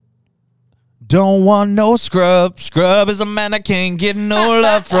Don't want no scrub. Scrub is a man that can't get no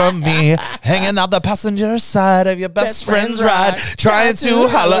love from me. Hanging out the passenger side of your best friend's ride, trying to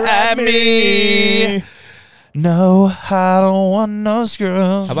holler at me. No, I don't want no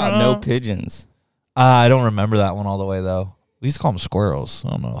scrub. How about no pigeons? I don't remember that one all the way, though. We used to call them squirrels.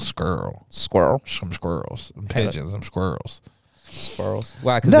 I don't know, squirrel. Squirrel. Some squirrels. Some pigeons. Some squirrels. Squirrels.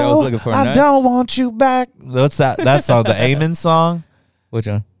 Why? Because I was looking for a nut? I don't want you back. What's that? That song, the Amen song? Which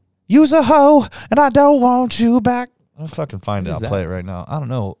one? Use a hoe, and I don't want you back. I'll fucking find it. I'll play it right now. I don't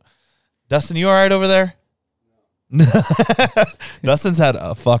know. Dustin, you all right over there? Dustin's had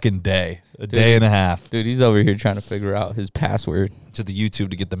a fucking day. Day and a half. Dude, he's over here trying to figure out his password. To the YouTube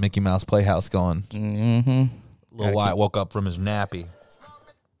to get the Mickey Mouse Playhouse going. Mm-hmm. Little Wyatt woke up from his nappy.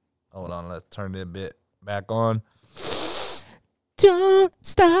 Hold on, let's turn it a bit back on. Don't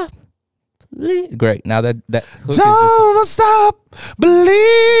stop. Great. Now that hook don't stop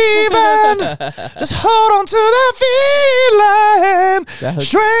believing. Just hold on to that feeling.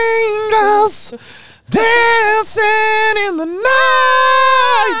 Strangers dancing in the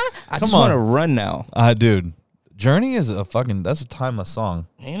night. I just want to run now. Dude, Journey is that's a timeless song.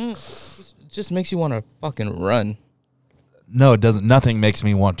 It just makes you want to fucking run. No, it doesn't. Nothing makes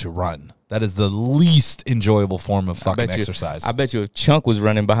me want to run. That is the least enjoyable form of fucking exercise. I bet you if Chunk was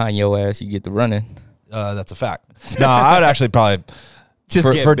running behind your ass, you get the running. That's a fact. No, I would actually probably just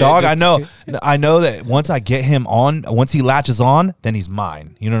for Dog. I know that once I get him on, once he latches on, then he's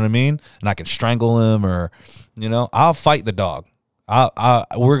mine. You know what I mean? And I can strangle him, or I'll fight the dog.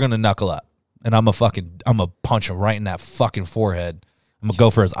 We're gonna knuckle up, and I'm gonna punch him right in that fucking forehead. I'm gonna go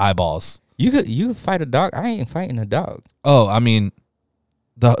for his eyeballs. You could fight a dog. I ain't fighting a dog. Oh, I mean.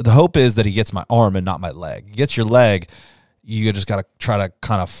 The hope is that he gets my arm and not my leg. He gets your leg, you just got to try to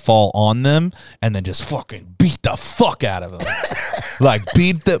kind of fall on them and then just fucking beat the fuck out of them.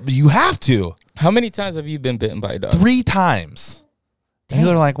 You have to. How many times have you been bitten by a dog? 3 times. And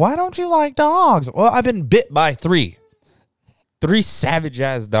they're like, why don't you like dogs? Well, I've been bit by 3. 3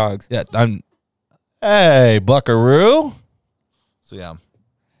 savage-ass dogs. Yeah, hey, buckaroo. So, yeah,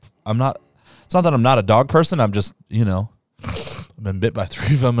 it's not that I'm not a dog person. I'm just, I've been bit by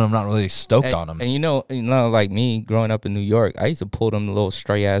 3 of them, and I'm not really stoked on them. And like me, growing up in New York, I used to pull them little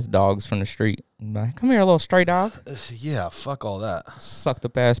stray-ass dogs from the street. Like, come here, little stray dog. Yeah, fuck all that. Sucked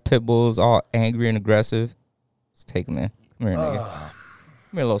up-ass pit bulls, all angry and aggressive. Just take them in. Come here, nigga. Come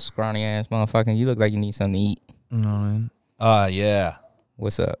here, little scrawny-ass motherfucker. You look like you need something to eat. You know what I mean? Yeah.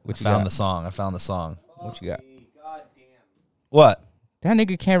 What's up? What you got? I found the song. What you got? What? That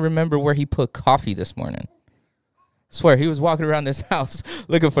nigga can't remember where he put coffee this morning. Swear, he was walking around this house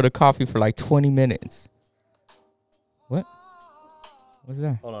looking for the coffee for like 20 minutes. What? What's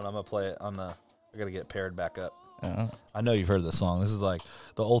that? Hold on, I'm going to play it on I got to get paired back up. Uh-huh. I know you've heard this song. This is like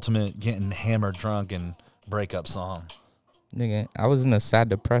the ultimate getting hammered, drunk, and breakup song. Nigga, I was in a sad,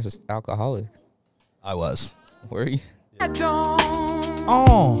 depressed alcoholic. I was. Were you? I don't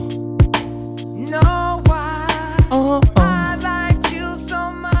know why I liked you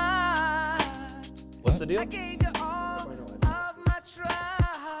so much. What's the deal? I gave you all of my trust.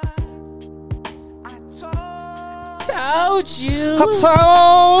 I told you.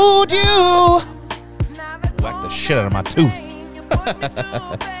 Whack the shit out of my tooth.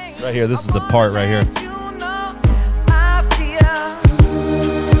 Right here. This is the part right here.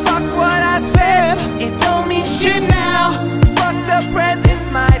 Fuck what I said. It don't mean shit now. Fuck the presents.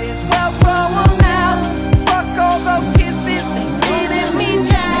 Might as well throw them out. Fuck all those kisses. They didn't mean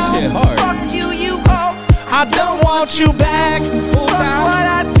jack. Fuck you, you go. I don't want you back. Fuck what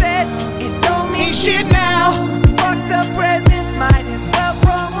I said. It don't mean shit now. Fuck the presents. Might as well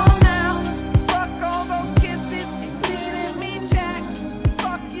throw them out. Fuck all those kisses. They didn't mean jack.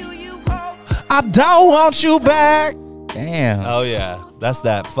 Fuck you, you go. I don't want you back. Damn. Oh, yeah. That's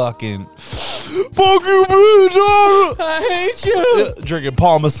that fucking... Fuck you, bitch. I hate you. Drinking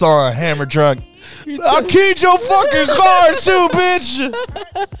Paul Masara, hammer drunk. I'll keep your fucking car too, bitch.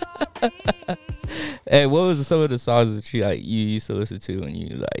 Hey, what was some of the songs that you used to listen to and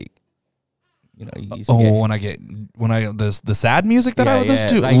you like? You used to the sad music that I would listen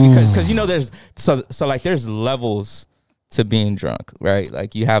to. Like, because there's so like there's levels to being drunk, right?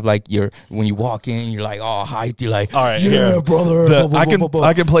 Like you have like when you walk in, you're like all hyped. You're like, all right, yeah, brother.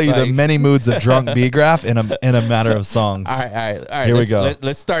 I can play you the many moods of drunk B graph in a matter of songs. All right. Here we go.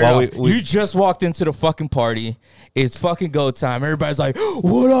 Let's start off. You just walked into the fucking party. It's fucking go time. Everybody's like,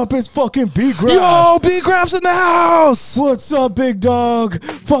 what up? It's fucking B graph. Yo, B graph's in the house. What's up, big dog?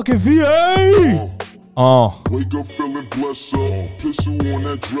 Fucking VA. Oh. Wake up feeling blessed up. Pistol on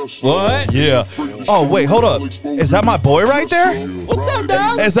that dresser. What? Yeah. Oh, wait, hold up. Is that my boy right there? What's up,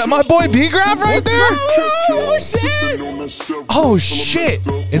 dog? Is that my boy B-Graph right there? Oh, shit. Oh, shit.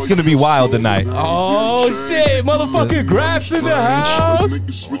 It's going to be wild tonight. Oh, shit. Motherfucking Graph's in the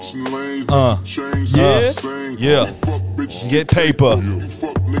house. Yeah. Get paper.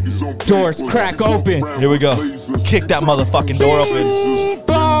 Doors crack open. Here we go. Kick that motherfucking door open.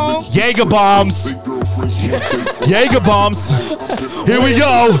 Boom. Jaeger bombs. Jaeger bombs. Here we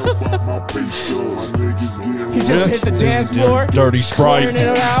go. He just hit the dance floor. Dirty Sprite.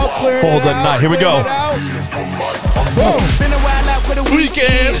 Clearing it out, clearing For it the out, night. Here we clearing go. it out. Been a while out for the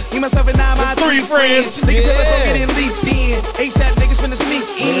Weekend. Me, myself, and I, my Three friends. Niggas Yeah. yeah. Get it leaked in. ASAP niggas finna sneak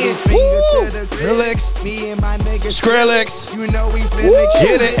in. Finger to the grip. Skrillex. Me and my niggas. Skrillex. You know we finna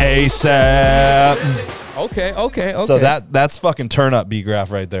Get it ASAP. Okay. So that's fucking turn up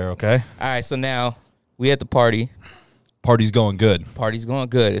B-Graph right there, okay? All right, so now we at the party. Party's going good. Party's going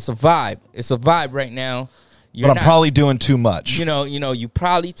good. It's a vibe. It's a vibe right now. You're But I'm not- probably doing too much. you know, you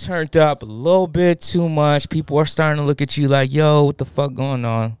probably turned up a little bit too much. People are starting to look at you like, yo, what the fuck going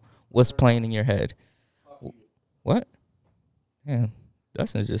on? What's playing in your head? What? Yeah,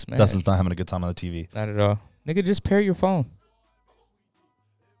 Dustin's just mad. Dustin's not having a good time on the TV. Not at all. Nigga, just pair your phone.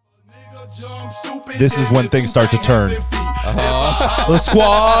 This is when things start to turn. The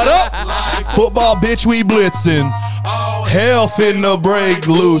squad up. Football bitch, we blitzing. Hell finna break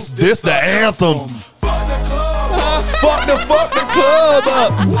loose. This the anthem. Fuck the club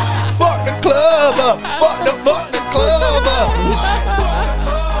up. Fuck the club up. Fuck the club up.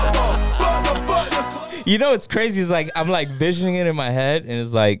 You know what's crazy is like I'm like visioning it in my head, and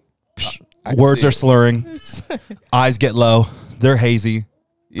it's like I can Words see are it. slurring. Eyes get low. They're hazy.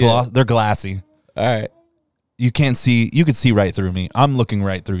 Yeah. They're glassy. All right. You can see right through me. I'm looking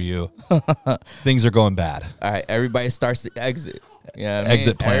right through you. Things are going bad. All right, everybody starts to exit. Yeah,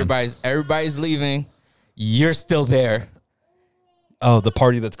 Exit plan. Everybody's leaving. You're still there. Oh, the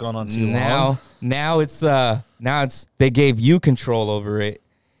party that's gone on too long. Now it's they gave you control over it,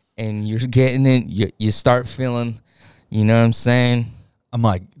 and you're getting it. You start feeling, you know what I'm saying? I'm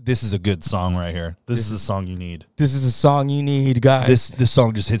like, this is a good song right here. This is the song you need. This is the song you need, guys. This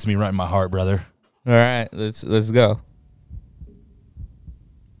song just hits me right in my heart, brother. All right, let's go.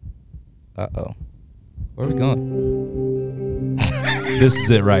 Uh-oh. Where are we going? This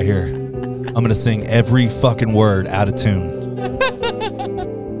is it right here. I'm gonna sing every fucking word out of tune.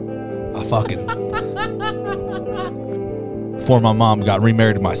 Before my mom got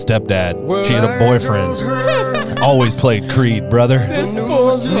remarried to my stepdad, she had a boyfriend. Always played Creed, brother. This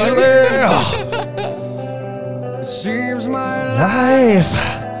fool's Seems my Life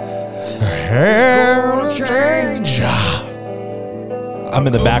will change. I'm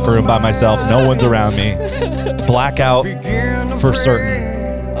in the back room by myself. No one's around me. Blackout for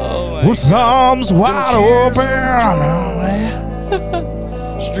certain. Oh my With arms wide open.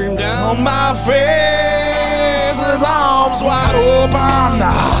 stream down. On my face with arms wide open.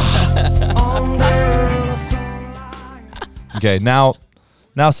 Okay, now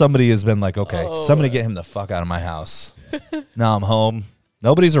somebody has been like, okay, somebody get him the fuck out of my house. Now I'm home.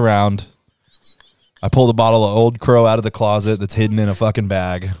 Nobody's around. I pulled a bottle of Old Crow out of the closet that's hidden in a fucking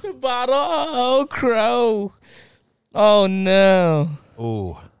bag. bottle. Oh, Crow. Oh no.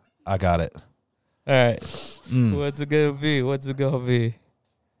 Ooh, I got it. All right. What's it gonna be? What's it gonna be?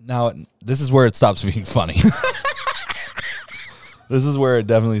 Now, this is where it stops being funny. This is where it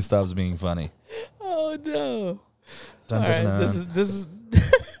definitely stops being funny. Oh no. Dun, All dun, right. dun. This is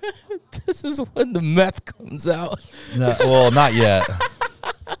this is when the meth comes out. No, well, not yet.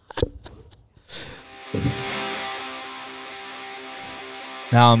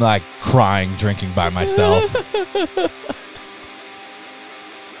 Now I'm like crying, drinking by myself.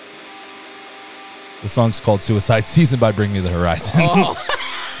 The song's called Suicide Season by Bring Me the Horizon.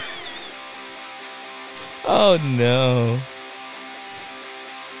 Oh no.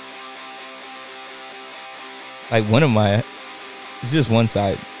 Like one of my, it's just one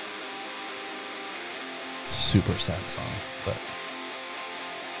side. It's a super sad song, but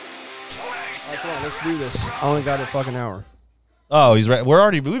Come on, let's do this. I only got a fucking hour. oh, he's right.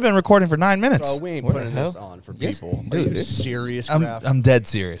 We've been recording for 9 minutes. So we ain't What the putting this hell? on for Yes, people. dude, Are you this- serious, I'm Graf? dead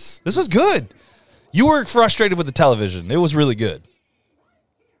serious. This was good. You were frustrated with the television. It was really good.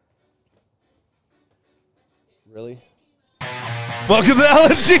 Really? Welcome to the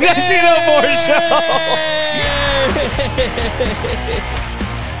LNG 1904 show.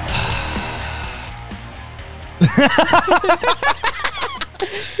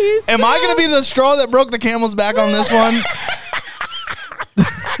 Am I going to be the straw that broke the camel's back on this one?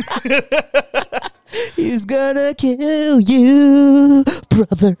 He's gonna kill you,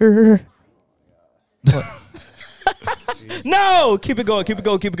 brother. No, keep it going.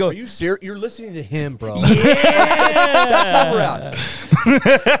 Are you serious? You're listening to him, bro. Yeah. That's why we're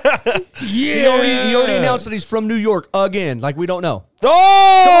out. He already announced that he's from New York again. Like, we don't know.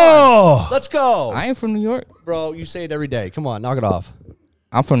 Oh, Let's go. I am from New York. Bro, you say it every day. Come on, knock it off.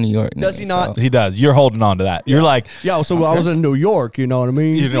 I'm from New York. Does he not? he does. You're holding on to that. You're like, Yeah, so I was in New York, you know what I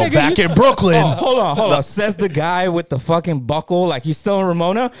mean? you know, Nigga, back you- in Brooklyn. Oh, hold on. Says the guy with the fucking buckle, like he's still in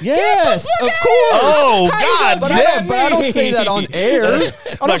Ramona. Yes, of course. Oh, God, But, yeah. I don't say that on air.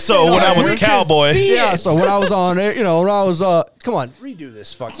 Like, so when I was a cowboy. Yeah, so when I was on air, you know, when I was, come on, redo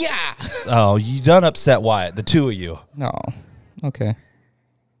this. Fuck. Yeah. Oh, you done upset Wyatt, the two of you. No. Okay.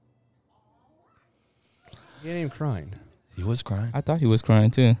 He ain't even crying. He was crying. I thought he was crying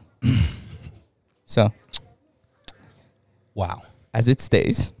too. So, Wow. as it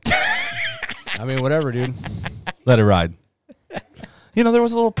stays. I mean, whatever, dude. Let it ride. You know, there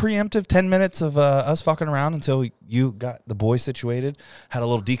was a little preemptive 10 minutes of us fucking around until you got the boy situated, had a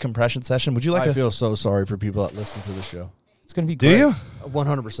little decompression session. Would you like I to? feel so sorry for people that listen to the show. It's going to be Do great. you?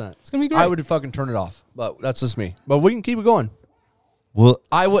 100%. It's going to be great. I would fucking turn it off, but that's just me. But we can keep it going. Well,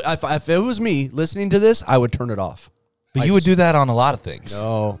 I would, if it was me listening to this, I would turn it off. but I you would just- do that on a lot of things.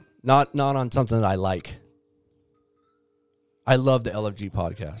 No, not on something that I like. I love the LFG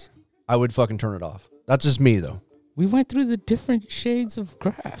podcast. I would fucking turn it off. That's just me, though. We went through the different shades of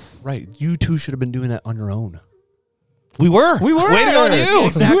graph. Right. You two should have been doing that on your own. We were. We were. waiting on you.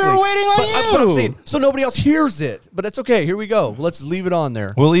 Exactly. We were waiting on But I'm you. saying, so nobody else hears it. But it's okay. Here we go. Let's leave it on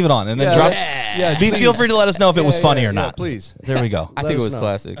there. We'll leave it on and then Yeah, drop. let's- yeah, Be please. feel free to let us know if it was Yeah, funny yeah, or yeah, not. please. There we go. I Let think it us was know.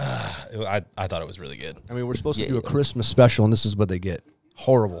 classic. I thought it was really good. I mean, we're supposed to Yeah. do a Christmas special, and this is what they get.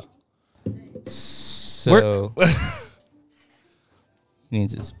 Horrible. So he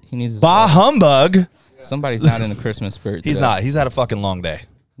needs his Bah humbug. Somebody's not in the Christmas spirit. He's today. not. He's had a fucking long day.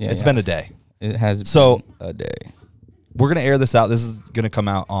 Yeah, It's yeah. been a day. It has So- been a day. We're gonna air this out. This is gonna come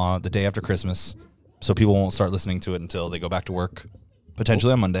out on the day after Christmas, so people won't start listening to it until they go back to work,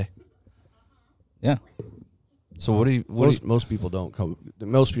 potentially on Monday. Yeah. So what do you Most people don't come.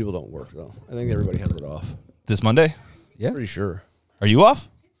 Most people don't work though. I think everybody has it off. this Monday? Yeah. Pretty sure. Are you off?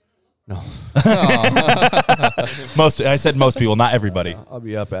 No, I said most people, not everybody. I'll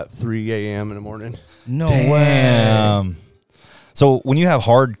be up at 3 a.m. in the morning. No way. Damn. So when you have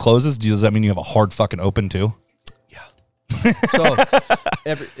hard closes, does that mean you have a hard fucking open too? So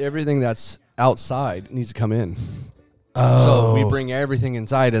everything that's outside needs to come in. So we bring everything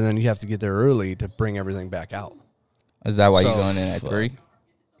inside, and then you have to get there early to bring everything back out. Is that why So- you're going in at 3?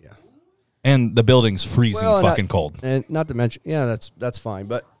 Yeah, And the building's freezing Well, fucking cold. and not to mention, yeah, that's fine.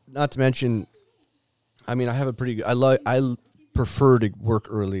 But not to mention, I mean, I have a pretty good. I prefer to work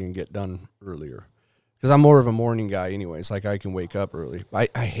early and get done earlier because I'm more of a morning guy, anyways. Like I can wake up early. I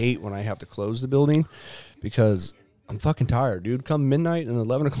hate when I have to close the building because I'm fucking tired, dude. Come midnight and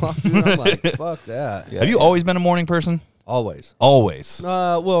 11 o'clock, dude, I'm like, fuck that. Yeah. Have you always been a morning person? Always. Always.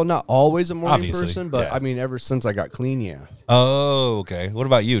 Well, not always a morning Obviously, person, but yeah. I mean, ever since I got clean, yeah. Oh, okay. What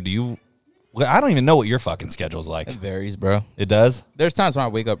about you? Do you? Well, I don't even know what your fucking schedule's like. It varies, bro. It does. There's times when I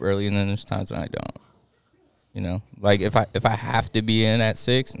wake up early, and then there's times when I don't. You know, like if I have to be in at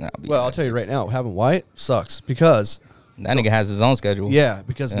 6, then I'll be. Well, in I'll at tell you 6. right now, having Wyatt sucks because That nigga has his own schedule. yeah,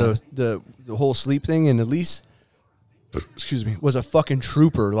 because Yeah. the whole sleep thing, and Elise, excuse me, was a fucking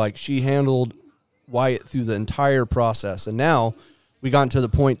trooper. Like she handled Wyatt through the entire process, and now we gotten to the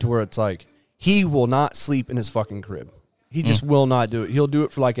point to where it's like he will not sleep in his fucking crib. He just will not do it. He'll do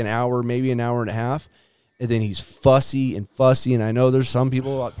it for like an hour, maybe an hour and a half, and then he's fussy. And I know there's some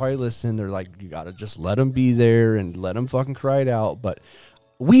people that probably listen. They're like, you gotta just let him be there and let him fucking cry it out. But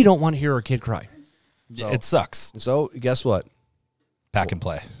we don't want to hear our kid cry. So, It sucks. so guess what? Pack and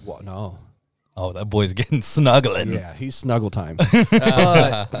play. Well, no. Oh, that boy's getting snuggling. Yeah, he's snuggle time.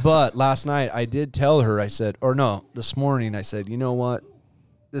 but last night I did tell her, I said, or no, this morning I said, you know what?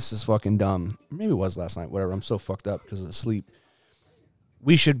 This is fucking dumb. Maybe it was last night, whatever. I'm so fucked up because of the sleep.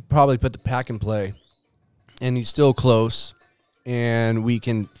 We should probably put the pack and play, and he's still close, and we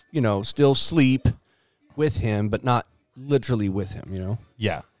can, still sleep with him, but not literally with him,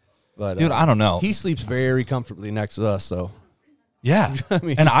 Yeah. But Dude, I don't know. He sleeps very comfortably next to us, though. Yeah.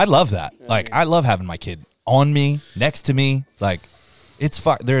 mean- And I love that. Like, I love having my kid on me, next to me. Like,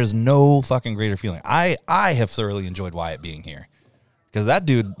 there is no fucking greater feeling. I have thoroughly enjoyed Wyatt being here because that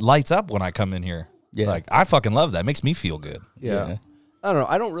dude lights up when I come in here. Yeah. Like, I fucking love that. It makes me feel good. Yeah. Yeah. I don't know.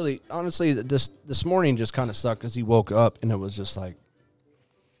 I don't really, honestly, this morning just kind of sucked because he woke up and it was just like,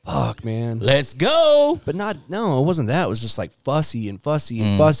 fuck, man. Let's go. But it wasn't that. It was just like fussy and fussy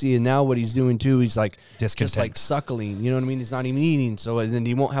and fussy. And now what he's doing too, he's like just Discontent. like suckling. You know what I mean? He's not even eating. So and then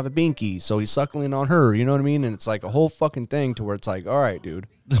he won't have a binky. So he's suckling on her. You know what I mean? And it's like a whole fucking thing to where it's like, all right, dude,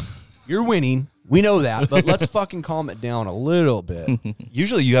 you're winning. We know that, but let's fucking calm it down a little bit.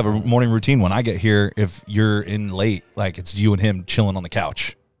 Usually you have a morning routine when I get here. If you're in late, like it's you and him chilling on the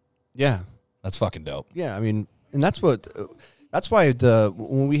couch. Yeah. That's fucking dope. Yeah. I mean, and that's why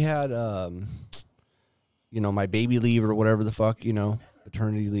when we had, my baby leave or whatever the fuck,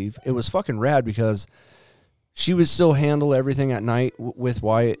 paternity leave, it was fucking rad because she would still handle everything at night with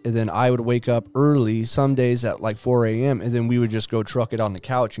Wyatt, and then I would wake up early some days at like 4 a.m., and then we would just go truck it on the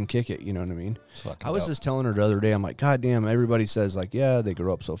couch and kick it, you know what I mean? I was just telling her the other day, I'm like, God damn, everybody says like, yeah, they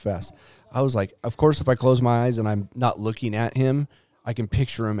grow up so fast. I was like, of course, if I close my eyes and I'm not looking at him, I can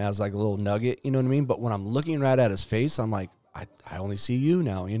picture him as like a little nugget, you know what I mean? But when I'm looking right at his face, I'm like, I only see you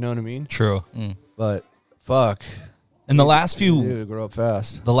now, you know what I mean? True. But fuck. In the last few, Dude, grow up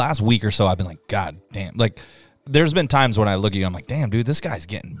fast. the last week or so, I've been like, God damn. Like, there's been times when I look at you, I'm like, damn, dude, this guy's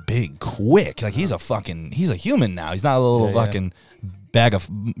getting big quick. Like, he's a human now. He's not a little fucking bag of,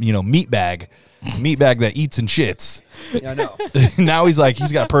 meat bag that eats and shits. Yeah, I know. Now he's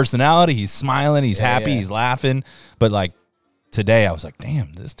got personality. He's smiling. He's happy. yeah. He's laughing. But like today, I was like,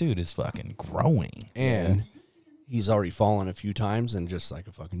 damn, this dude is fucking growing. And he's already fallen a few times and just like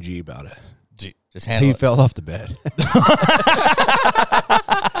a fucking G about it. Just handle He it. fell off the bed.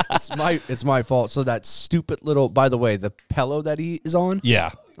 It's my fault. So that stupid little, by the way, the pillow that he is on. Yeah.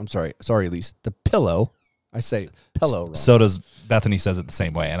 I'm sorry, Elise. The pillow. I say pillow wrong. So does Bethany says it the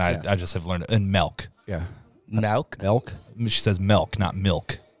same way, and Yeah. I just have learned it. And milk. Yeah. Milk. Milk. She says milk, not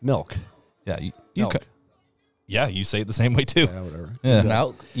milk. Milk. Yeah. You Milk. yeah, you say it the same way too. Yeah, whatever. Yeah.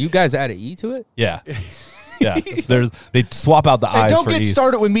 Milk. You guys add an E to it? Yeah. Yeah. They swap out the Hey, eyes don't for get E's.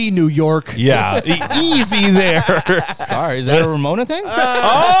 started with me, New York. Yeah. Easy there. Sorry, is that a Ramona thing?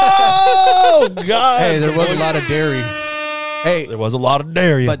 Oh God. Hey, there was a lot of dairy. Hey, There was a lot of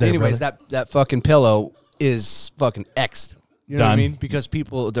dairy. but up there, anyways, brother. that fucking pillow is fucking X'd. You know what I Done. mean? Because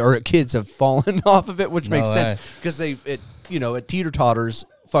people or kids have fallen off of it, which makes No sense way. because at teeter-totters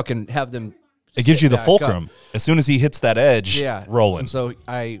fucking have them. It gives sit you the back fulcrum. up. As soon as he hits that edge, Yeah, rolling. And so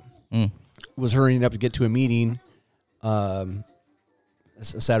I was hurrying up to get to a meeting, a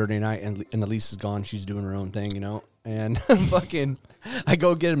Saturday night, and Elise is gone. She's doing her own thing, And fucking, I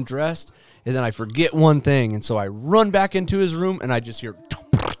go get him dressed, and then I forget one thing, and so I run back into his room, and I just hear.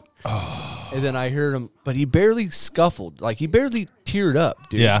 And then I heard him, but he barely scuffled. Like, he barely teared up,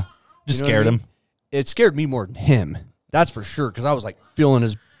 dude. Yeah. Just You know what scared I mean? him. It scared me more than him. That's for sure, because I was, like, feeling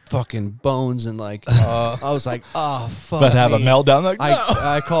his fucking bones, and, like, I was like, oh, fuck But have a me. meltdown. Like, no.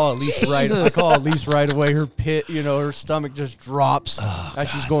 I call Elise right. I Jesus. call Elise right away. Her her stomach just drops as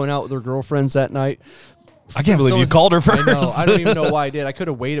she's going out with her girlfriends that night. I can't believe So you is- called her first. I know. I don't even know why I did. I could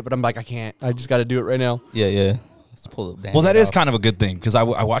have waited, but I'm like, I can't. I just got to do it right now. Yeah. Let's pull it back. Well, that is kind of a good thing because I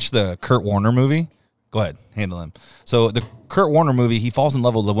watched the Kurt Warner movie. Go ahead, handle him. So the Kurt Warner movie, he falls in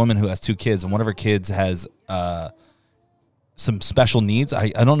love with a woman who has 2 kids, and one of her kids has some special needs. I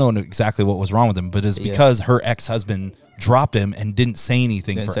don't know exactly what was wrong with him, but it's because her ex-husband dropped him and didn't say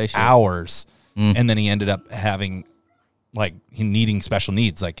anything Didn't for say shit. hours, and then he ended up having he needing special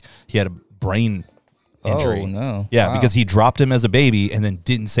needs, like he had a brain injury. Oh, no. Yeah, Wow. because he dropped him as a baby and then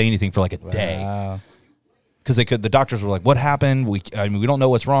didn't say anything for like a day. Wow. Because the doctors were like, "What happened? We don't know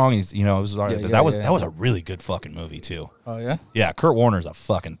what's wrong." He's, it was all right. Yeah, But yeah, that was a really good fucking movie too. Oh, yeah? Yeah, Kurt Warner's a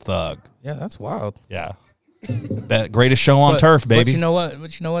fucking thug. Yeah, that's wild. Yeah, that greatest show on turf, baby. But you know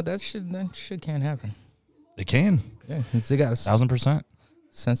what? That shit can't happen. It can, Yeah, they got a 1000%.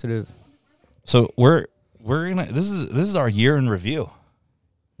 sensitive. So we're gonna. This is our year in review.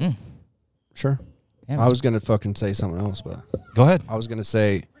 Sure. Damn, I was gonna fucking say something else, but Go ahead. I was gonna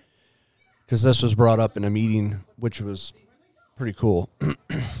say because this was brought up in a meeting, which was pretty cool.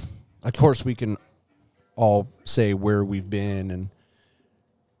 Of course, we can all say where we've been and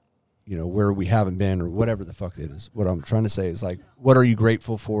where we haven't been or whatever the fuck it is. What I'm trying to say is like, what are you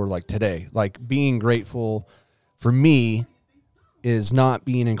grateful for like today? Like being grateful for me is not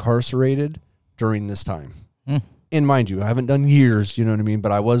being incarcerated during this time. And mind you, I haven't done years, you know what I mean?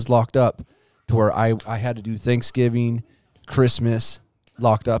 But I was locked up to where I had to do Thanksgiving, Christmas,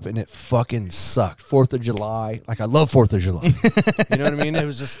 locked up, and it fucking sucked. 4th of July. Like, I love 4th of July. You know what I mean? It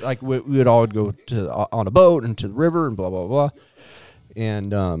was just like we would all go on a boat and to the river and blah, blah, blah.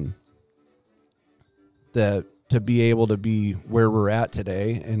 And to be able to be where we're at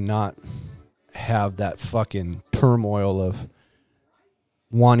today and not have that fucking turmoil of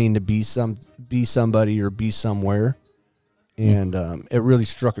wanting to be somebody or be somewhere And it really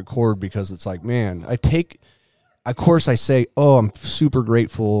struck a chord because it's like, man, of course I say, oh, I'm super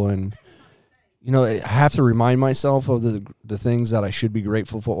grateful. And, you know, I have to remind myself of the things that I should be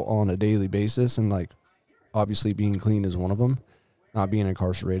grateful for on a daily basis. And, like, obviously being clean is one of them. Not being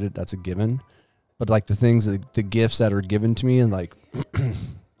incarcerated, that's a given. But, like, the things, the gifts that are given to me, and, like,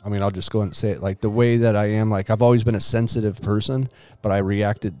 I mean, I'll just go ahead and say it. Like, the way that I am, like, I've always been a sensitive person, but I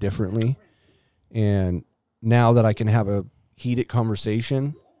reacted differently. And now that I can have a heated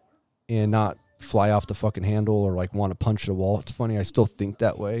conversation and not fly off the fucking handle or, like, want to punch the wall. It's funny, I still think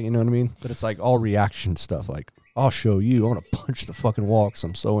that way, you know what I mean? But it's, like, all reaction stuff. Like, I'll show you. I want to punch the fucking wall because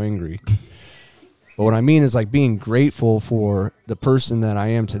I'm so angry. But what I mean is, like, being grateful for the person that I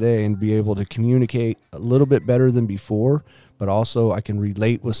am today and be able to communicate a little bit better than before, but also I can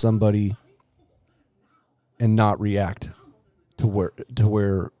relate with somebody and not react to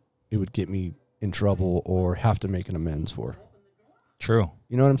where it would get me in trouble or have to make an amends for. True.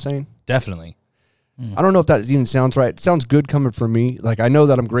 You know what I'm saying? Definitely. I don't know if that even sounds right. It sounds good coming from me. Like, I know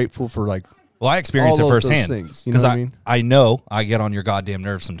that I'm grateful for, like, Well, I experienced all it of those firsthand things, you know what I mean? I know I get on your goddamn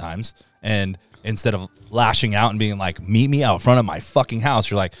nerves sometimes, and instead of lashing out and being like, meet me out front of my fucking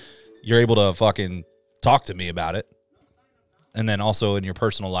house, you're able to fucking talk to me about it. And then also in your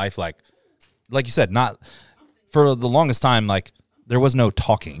personal life, like you said, not for the longest time, like, there was no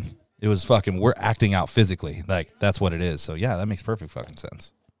talking. It was fucking, we're acting out physically. Like, that's what it is. So yeah, that makes perfect fucking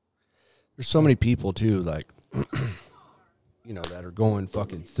sense. There's so many people too, like, you know, that are going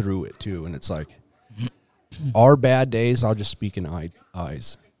fucking through it too. And it's like, our bad days, I'll just speak in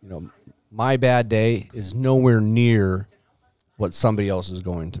eyes. You know, my bad day is nowhere near what somebody else is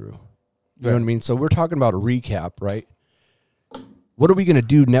going through. You know what I mean? So we're talking about a recap, right? What are we going to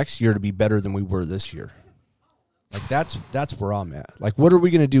do next year to be better than we were this year? Like, that's where I'm at. Like, what are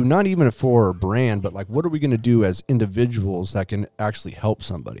we going to do? Not even for a brand, but, like, what are we going to do as individuals that can actually help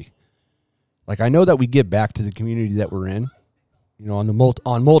somebody? Like, I know that we give back to the community that we're in, you know,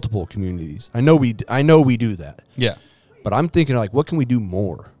 on multiple communities. I know we do that. Yeah. But I'm thinking, like, what can we do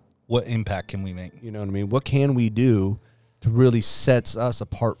more? What impact can we make? You know what I mean? What can we do to really sets us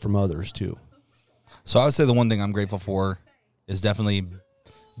apart from others too? So I would say the one thing I'm grateful for is definitely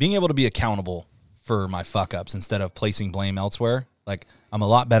being able to be accountable for my fuck ups instead of placing blame elsewhere. Like, I'm a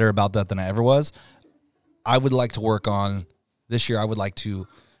lot better about that than I ever was. I would like to work on this year. I would like to,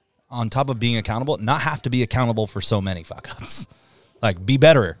 on top of being accountable, not have to be accountable for so many fuck ups. Like, be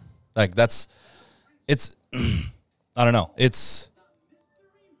better. Like, it's, I don't know. It's,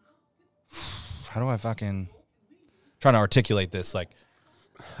 how do I fucking trying to articulate this? Like,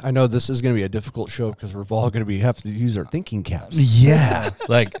 I know this is going to be a difficult show because we're all going to have to use our thinking caps. yeah,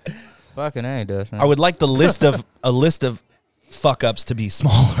 like, Fucking A, Dustin. I would like a list of fuck ups to be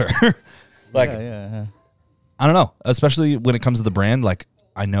smaller. Like, yeah. I don't know, especially when it comes to the brand. Like,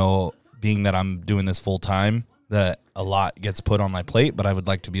 I know, being that I'm doing this full time, that a lot gets put on my plate, but I would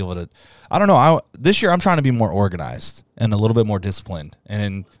like to be able to, I don't know. This year I'm trying to be more organized and a little bit more disciplined,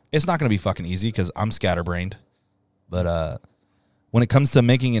 and it's not going to be fucking easy because I'm scatterbrained. But when it comes to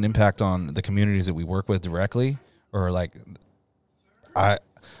making an impact on the communities that we work with directly, or like, I'm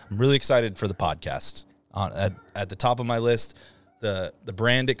really excited for the podcast. At the top of my list, the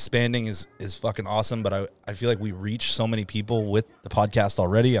brand expanding is fucking awesome, but I feel like we reach so many people with the podcast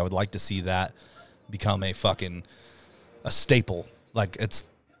already. I would like to see that become a staple. Like, it's,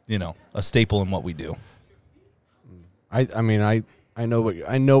 you know, a staple in what we do. I mean, I know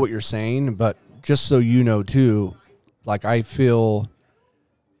what you're saying, but just so you know too, like, I feel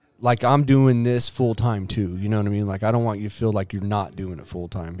like I'm doing this full time too. You know what I mean? Like, I don't want you to feel like you're not doing it full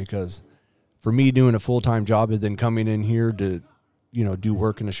time, because for me, doing a full time job and then coming in here to, you know, do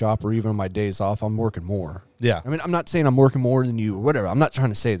work in the shop, or even on my days off, I'm working more. Yeah. I mean, I'm not saying I'm working more than you or whatever. I'm not trying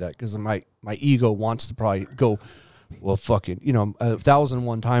to say that, because my ego wants to probably go, well, fucking, you know,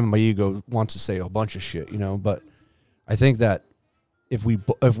 1,001 time my ego wants to say a bunch of shit, you know. But I think that if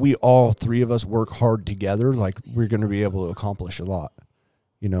we all three of us work hard together, like, we're going to be able to accomplish a lot,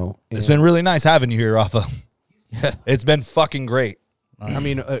 you know. And It's been really nice having you here, Rafa. Yeah. It's been fucking great. I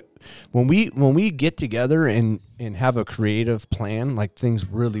mean, when we get together and have a creative plan, like, things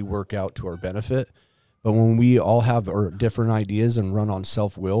really work out to our benefit. But when we all have our different ideas and run on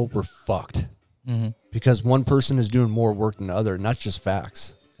self-will, we're fucked. Mm-hmm. Because one person is doing more work than the other, and that's just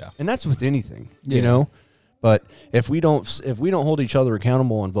facts. Yeah. And that's with anything, you know. But if we don't hold each other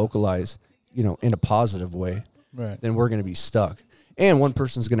accountable and vocalize, you know, in a positive way, Right. then we're going to be stuck. And one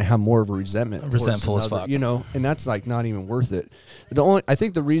person's going to have more of a resentment. towards Resentful as another, fuck. you know, and that's, like, not even worth it. I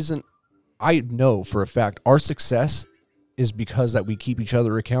think the reason I know for a fact our success is because that we keep each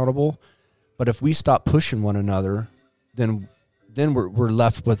other accountable. But if we stop pushing one another, then then we're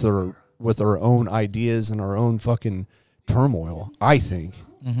left with our own ideas and our own fucking turmoil, I think.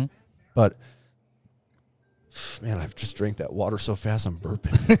 Mm-hmm. But man, I've just drank that water so fast I'm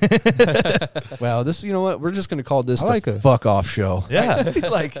burping. Wow, this, you know what? We're just gonna call this the fuck off show. Yeah.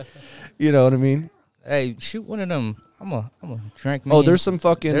 Like, you know what I mean? Hey, shoot one of them. I'm a drink. Oh, there's some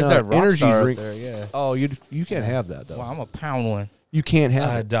fucking there's that energy Rockstar drink. up there, yeah. Oh, you can't have that though. Well, I'm a pound one. You can't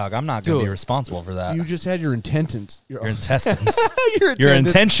have it. Doug, I'm not going to be Dude, responsible for that. You just had your intestines. Your intestines. your Your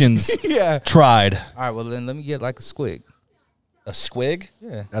intentions Yeah. tried. All right, well then let me get like a squig. A squig?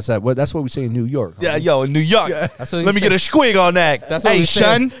 Yeah, That's what we say in New York. Yeah, yo, in New York. that's what Let me get a squig on that. That's what hey, we say.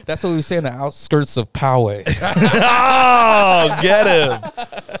 son. That's what we say in the outskirts of Poway. Oh, get him.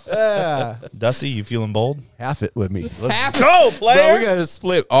 Yeah. Dusty, you feeling bold? Half it with me. Let's go, player. Bro, we gotta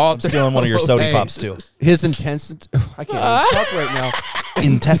split all. I'm stealing one of your soda Hey, pops, too. His intestines. I can't even talk right now.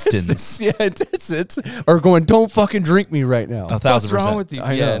 Intestines. Yeah, intestines are going. Don't fucking drink me right now. 1,000%. What's wrong with you?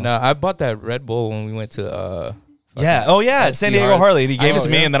 I Yeah, know. no, I bought that Red Bull when we went to. Yeah. Oh, yeah. At San Diego Harley. And he gave it to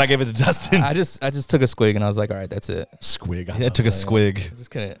me, and then I gave it to Dustin. I just took a squig and I was like, all right, that's it. Squig. I took a squig. I just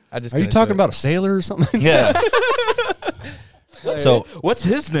couldn't. I just. Are you couldn't talking do it. about a sailor or something? Yeah. So, What's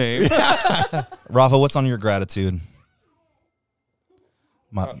his name? Rafa, what's on your gratitude?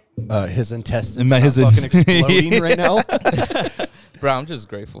 His intestines My- not his- fucking exploding right now. Bro, I'm just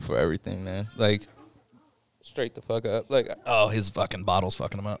grateful for everything, man. Like, straight the fuck up. Like, Oh, his fucking bottle's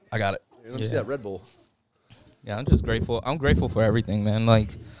fucking him up. I got it. Let me Yeah. see that Red Bull. yeah, I'm just grateful. I'm grateful for everything, man.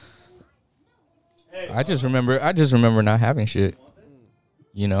 Like, I just remember not having shit.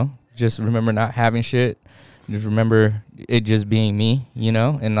 You know, just remember not having shit. Just remember it just being me. You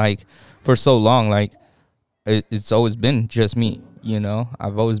know, and like for so long, like it's always been just me. You know,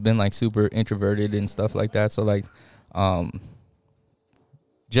 I've always been like super introverted and stuff like that. So like,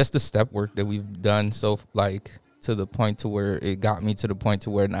 just the step work that we've done. So like to the point to where it got me to the point to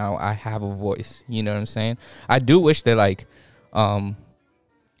where now I have a voice. You know what I'm saying? I do wish that like,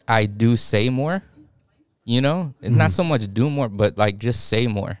 I do say more, you know, and not so much do more, but like just say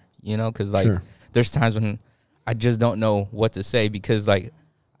more, you know, because like Sure. there's times when I just don't know what to say because like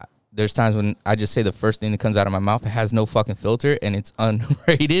there's times when I just say the first thing that comes out of my mouth. It has no fucking filter and it's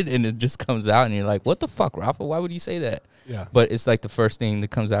unrated and it just comes out and you're like, what the fuck, Rafa? Why would you say that? Yeah. But it's like the first thing that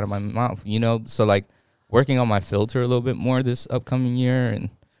comes out of my mouth, you know? So like working on my filter a little bit more this upcoming year and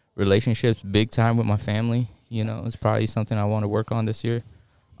relationships big time with my family, you know, it's probably something I want to work on this year.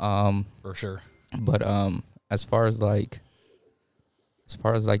 For sure. But as far as like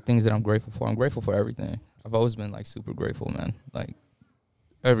things that I'm grateful for everything. I've always been like super grateful, man. Like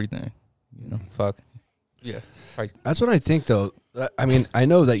everything, you know. Fuck. Yeah. Like, That's what I think, though. I mean, I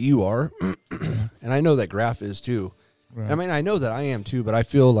know that you are, and I know that Graf is too. right. I mean, I know that I am too, but I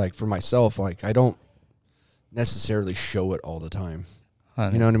feel like for myself, like I don't necessarily show it all the time.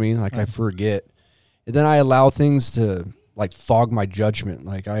 Honey. You know what I mean? Like I forget, and then I allow things to like fog my judgment.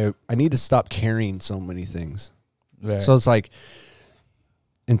 Like I need to stop carrying so many things. Right. So it's like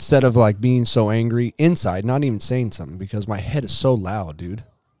instead of like being so angry inside, not even saying something because my head is so loud, dude.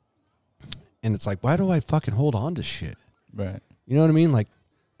 And it's like, why do I fucking hold on to shit? right. You know what I mean? Like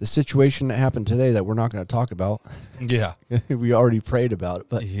the situation that happened today that we're not going to talk about. Yeah. We already prayed about it,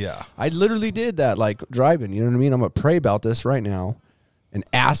 but Yeah. I literally did that, like driving. You know what I mean? I'm going to pray about this right now and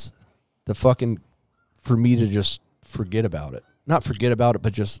ask for me to just forget about it. Not forget about it,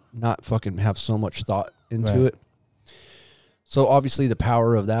 but just not fucking have so much thought into Right. it. So obviously the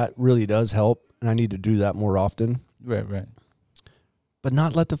power of that really does help, and I need to do that more often. Right. Right. But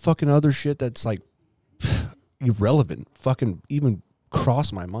not let the fucking other shit that's like irrelevant fucking even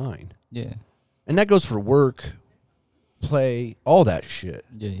cross my mind. Yeah. And that goes for work, play, all that shit.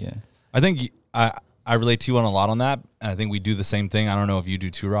 Yeah. Yeah. I think I relate to you on a lot on that, and I think we do the same thing. I don't know if you do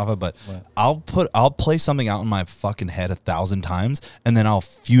too, Rafa, but What? I'll play something out in my fucking head 1,000 times, and then I'll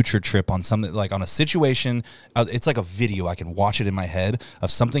future trip on something like on a situation. It's like a video. I can watch it in my head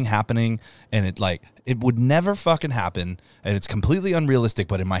of something happening, and it would never fucking happen, and it's completely unrealistic.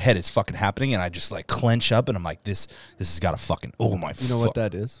 But in my head, it's fucking happening, and I just like clench up, and I'm like, this has got to fucking. Oh my! You know what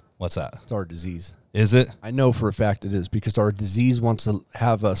that is? What's that? It's our disease. Is it? I know for a fact it is because our disease wants to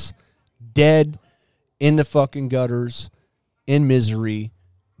have us dead in the fucking gutters, in misery,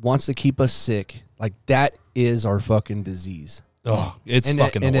 wants to keep us sick. Like that is our fucking disease. Oh, it's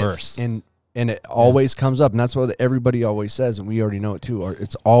fucking the worst. And it always comes up, and that's what everybody always says, and we already know it too.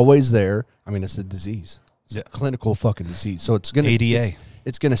 It's always there. I mean, it's a disease. It's a clinical fucking disease. So it's gonna ADA.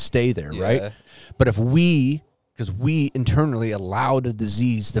 It's gonna stay there, right? Yeah. But if because we internally allow the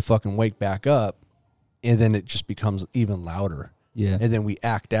disease to fucking wake back up, and then it just becomes even louder. Yeah. And then we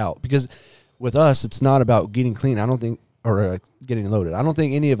act out. Because with us, it's not about getting clean. I don't think or getting loaded. I don't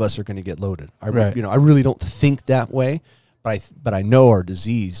think any of us are going to get loaded. I Right. I really don't think that way, but I know our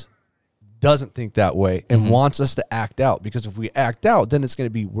disease doesn't think that way and wants us to act out, because if we act out, then it's going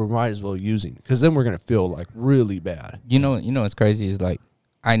to be, we might as well using, because then we're going to feel like really bad. You know what's crazy is like,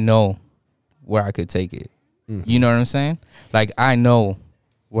 I know where I could take it. You know what I'm saying? Like, I know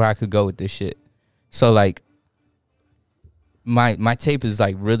where I could go with this shit. So like, my tape is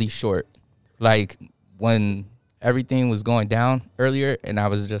like really short. Like when everything was going down earlier and I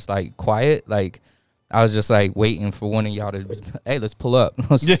was just like quiet, like I was just like waiting for one of y'all to, hey, let's pull up.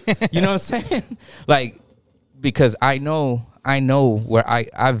 You know what I'm saying? Like, because I know where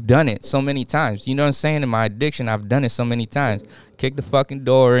I've done it so many times. You know what I'm saying? In my addiction, I've done it so many times. Kick the fucking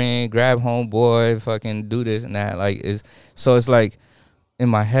door in, grab homeboy, fucking do this and that. Like, it's like in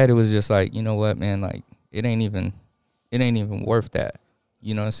my head, it was just like, you know what, man? Like, it ain't even worth that.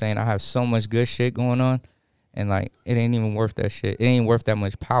 You know what I'm saying? I have so much good shit going on, and like, it ain't even worth that shit. It ain't worth that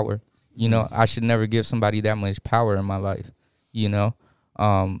much power. You know, I should never give somebody that much power in my life. You know,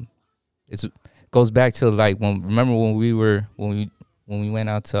 it goes back to like remember when we went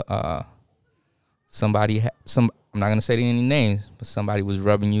out to I'm not gonna say any names, but somebody was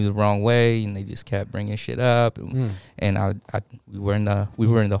rubbing you the wrong way, and they just kept bringing shit up, and we were in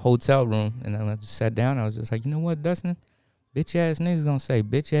the hotel room, and I just sat down. I was just like, you know what, Dustin, bitch ass niggas gonna say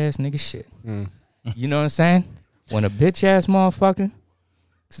bitch ass nigga shit. You know what I'm saying? When a bitch ass motherfucker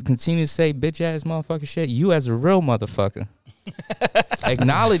continue to say bitch ass motherfucker shit, you as a real motherfucker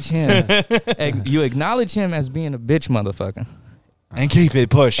acknowledge him. You acknowledge him as being a bitch motherfucker. And keep it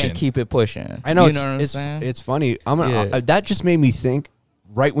pushing. I know, You know what I'm saying? It's funny. That just made me think,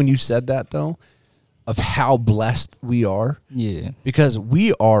 right when you said that, though, of how blessed we are. Yeah. Because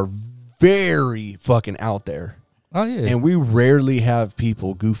we are very fucking out there. Oh, yeah. And we rarely have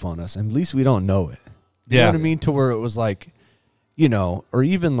people goof on us. And at least we don't know it. You know what I mean? To where it was like, you know, or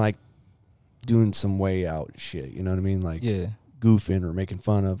even like doing some way out shit. You know what I mean? Like goofing or making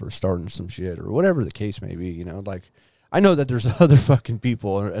fun of or starting some shit or whatever the case may be. You know, like, I know that there's other fucking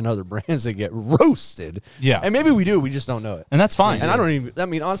people and other brands that get roasted. Yeah. And maybe we do. We just don't know it. And that's fine. And I don't even, I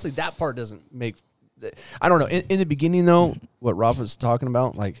mean, honestly, that part doesn't make, I don't know. In the beginning, though, what Rob was talking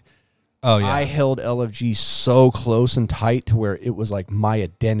about, like, I held LFG so close and tight to where it was like my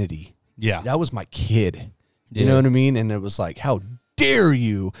identity. Yeah. That was my kid. You know what I mean? And it was like, how dare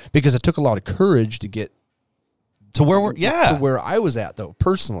you? Because it took a lot of courage to get to where to where I was at, though,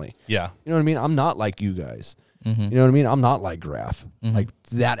 personally. Yeah. You know what I mean? I'm not like you guys. You know what I mean? I'm not like Graf, like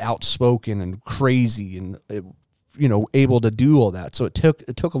that outspoken and crazy and, you know, able to do all that. So it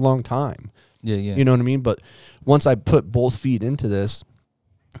took a long time. Yeah. You know what I mean? But once I put both feet into this,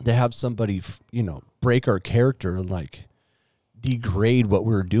 to have somebody, you know, break our character and like degrade what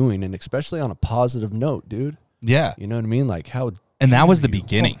we were doing, and especially on a positive note, dude. Yeah. You know what I mean? Like how. And that was the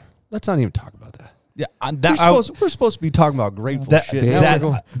beginning. Let's not even talk about that. Yeah, We're supposed to be talking about grateful shit.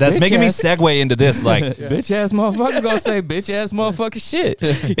 That's making me segue into this. Like, bitch ass motherfucker gonna say bitch ass motherfucker shit.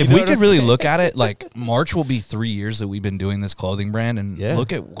 If we could really look at it, like March will be 3 years that we've been doing this clothing brand, and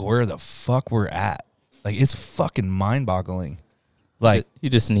look at where the fuck we're at. Like, it's fucking mind boggling. Like, you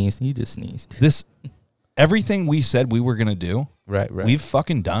just sneezed. This, everything we said we were gonna do, right. We've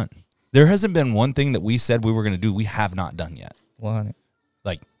fucking done. There hasn't been one thing that we said we were gonna do we have not done yet. 100.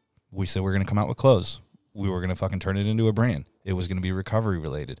 Like, we said we're going to come out with clothes. We were going to fucking turn it into a brand. It was going to be recovery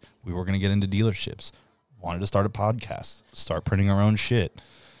related. We were going to get into dealerships. Wanted to start a podcast. Start printing our own shit.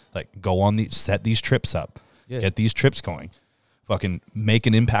 Like, go on set these trips up. Yeah. Get these trips going. Fucking make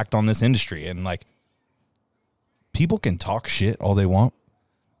an impact on this industry. And, like, people can talk shit all they want,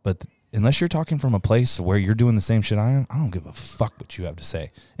 but unless you're talking from a place where you're doing the same shit I am, I don't give a fuck what you have to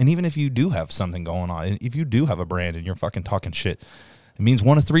say. And even if you do have something going on, if you do have a brand and you're fucking talking shit, it means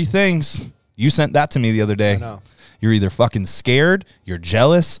one of three things. You sent that to me the other day. I know. You're either fucking scared, you're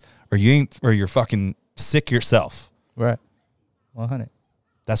jealous, or you're fucking sick yourself. Right. 100.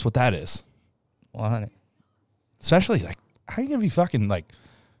 That's what that is. 100. Especially, like, how are you gonna be fucking, like,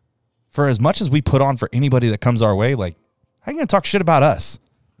 for as much as we put on for anybody that comes our way, like, how are you gonna talk shit about us?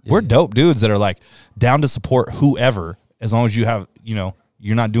 Yeah. We're dope dudes that are, like, down to support whoever, as long as you have, you know,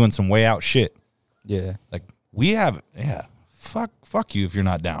 you're not doing some way out shit. Yeah. Like, we have, Fuck you if you're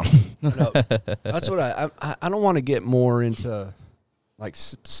not down. No, that's what I don't want to get more into, like,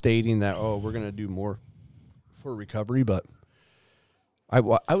 stating that, oh, we're going to do more for recovery, but I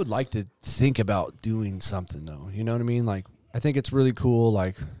would like to think about doing something, though. You know what I mean? Like, I think it's really cool.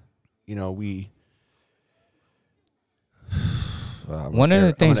 Like, you know, one of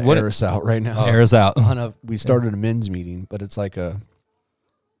the things, what air us out right now. Air us out. We started a men's meeting, but it's like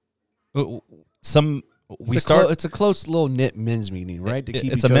it's a close little knit men's meeting, right? To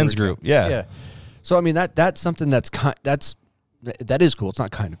keep it's each a men's other- group, yeah. Yeah. So I mean that's something that is cool. It's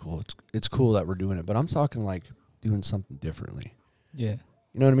not kind of cool. It's cool that we're doing it, but I'm talking like doing something differently. Yeah.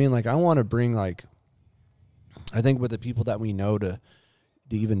 You know what I mean? Like I want to bring like, I think with the people that we know to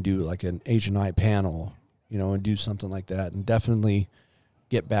even do like an Asian Night panel, you know, and do something like that, and definitely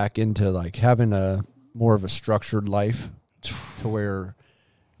get back into like having a more of a structured life to where,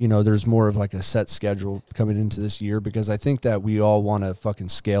 you know, there's more of like a set schedule coming into this year, because I think that we all want to fucking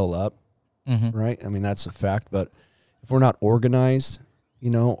scale up, right? I mean, that's a fact, but if we're not organized, you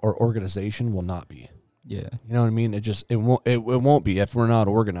know, our organization will not be. Yeah. You know what I mean? It won't be if we're not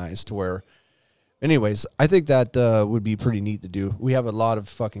organized to where. Anyways, I think that would be pretty neat to do. We have a lot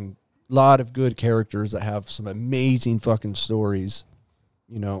of good characters that have some amazing fucking stories.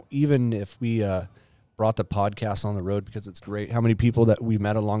 You know, even if we brought the podcast on the road, because it's great. How many people that we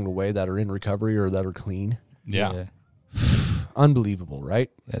met along the way that are in recovery or that are clean? Yeah. Unbelievable, right?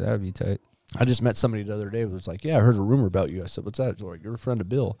 Yeah, that would be tight. I just met somebody the other day who was like, "Yeah, I heard a rumor about you." I said, "What's that?" It's like, "You're a friend of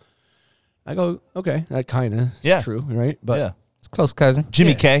Bill." I go, "Okay, that kind of is true, right?" But yeah. It's close cousin.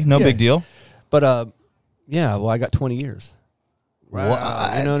 Jimmy Yeah. K, no Yeah. big deal. But yeah, well, I got 20 years. What?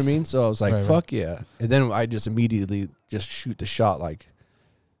 You know what I mean? So I was like, Right, right. fuck yeah. And then I just immediately just shoot the shot like,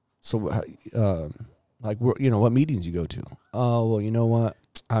 so like, you know, what meetings you go to? Oh, well, you know what?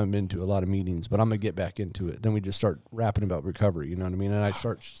 I'm into a lot of meetings, but I'm going to get back into it. Then we just start rapping about recovery, you know what I mean? And I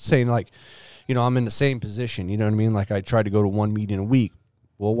start saying like, you know, I'm in the same position, you know what I mean? Like I try to go to one meeting a week.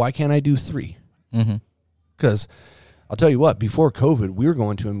 Well, why can't I do 3? Mm-hmm. Because I'll tell you what, before COVID, we were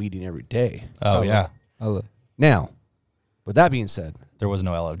going to a meeting every day. Oh, yeah. Now, with that being said, There was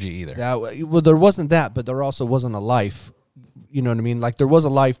no LFG either. well, there wasn't that, but there also wasn't a life. You know what I mean? Like there was a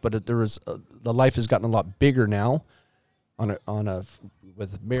life, but there was the life has gotten a lot bigger now,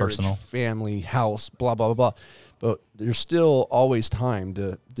 with marriage, Personal. family, house, blah blah blah blah. But there's still always time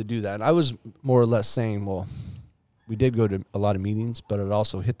to do that. And I was more or less saying, well, we did go to a lot of meetings, but it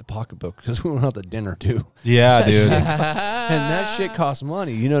also hit the pocketbook because we went out to dinner too, Yeah, dude. and that shit costs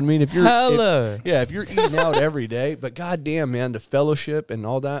money. You know what I mean? If you're if you're eating out every day, but goddamn, man, the fellowship and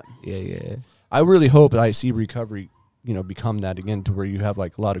all that. Yeah. I really hope that I see recovery, you know, become that again, to where you have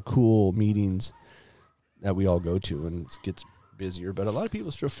like a lot of cool meetings that we all go to, and it gets busier. But a lot of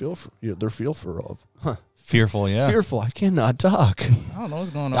people still feel they're fearful Fearful, I cannot talk. I don't know what's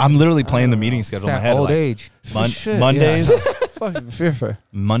going on. I'm literally playing the meeting schedule in my That head. old like, age. Shit, Mondays, Fucking fearful.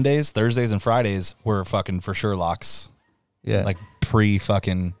 Mondays, Thursdays, and Fridays were fucking for sure locks. Yeah. Like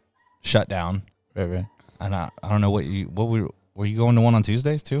pre-fucking shutdown. right. And I don't know were you going to one on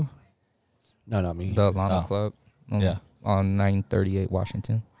Tuesdays too? No, not me. The Lana Oh. Club. Yeah. On 938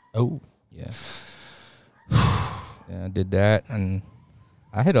 Washington. Oh, Yeah. Yeah, I did that, and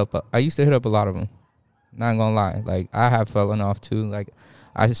I used to hit up a lot of them. Not gonna lie, like I have fallen off too. Like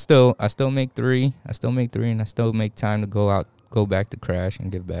I still make 3. I still make 3, and I still make time to go back to crash and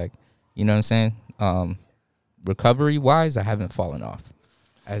give back. You know what I'm saying? Recovery wise, I haven't fallen off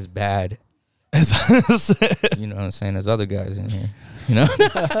as bad. You know what I'm saying? As other guys in here. You know?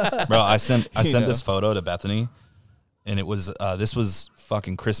 bro, I sent know. this photo to Bethany, and it was this was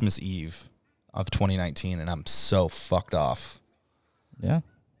fucking Christmas Eve of 2019, and I'm so fucked off. Yeah.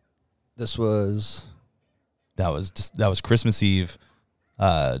 This was That was Christmas Eve,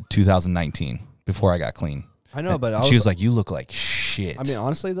 2019, before I got clean. I know, but And she was like, "You look like shit." I mean,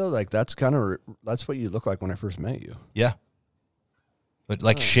 honestly though, like that's what you look like when I first met you. yeah, but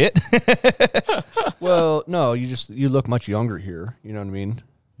like shit. Well, no, you look much younger here. You know what I mean?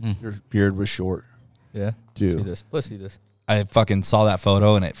 Your beard was short. Yeah. Dude. Let's see this. I fucking saw that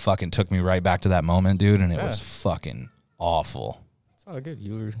photo, and it fucking took me right back to that moment, dude. And it Yeah. was fucking awful. It's all good.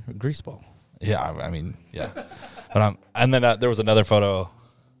 You were a grease ball. Yeah, I mean, yeah. But and then there was another photo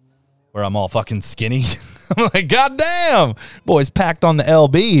where I'm all fucking skinny. I'm like, God damn, boys packed on the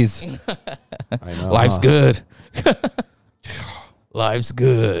LBs. I know. Life's good. Life's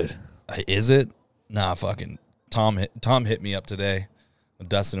good. Is it? Nah, fucking Tom hit me up today.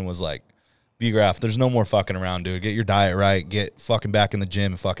 Dustin was like, B-Graph, there's no more fucking around, dude. Get your diet right. Get fucking back in the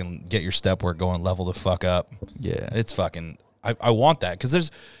gym and fucking get your step work going. Level the fuck up. Yeah. It's fucking, I want that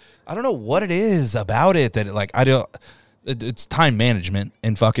because I don't know what it is about it that it's time management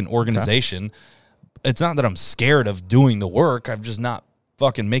and fucking organization. Okay. It's not that I'm scared of doing the work. I'm just not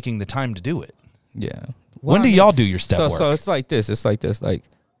fucking making the time to do it. Yeah. When do y'all do your step work? So it's like this. It's like this. Like,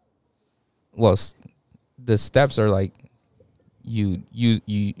 well, the steps are like you.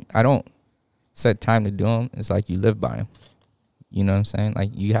 I don't set time to do them. It's like you live by them. You know what I'm saying? Like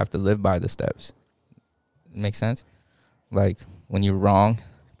you have to live by the steps. Make sense? Like when you're wrong,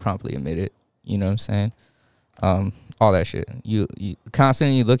 promptly admit it. You know what I'm saying? All that shit. You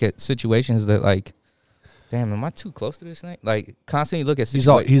constantly look at situations that like, damn, am I too close to this night? Like constantly look at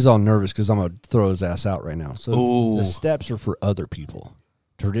situations. He's all nervous because I'm gonna throw his ass out right now. So Ooh. the steps are for other people.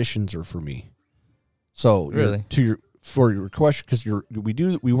 Traditions are for me. So Really? For your question, because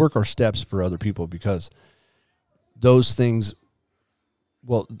we work our steps for other people because those things.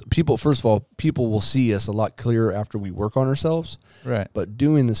 Well, people, first of all, people will see us a lot clearer after we work on ourselves. Right. But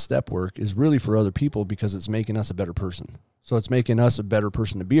doing the step work is really for other people because it's making us a better person. So it's making us a better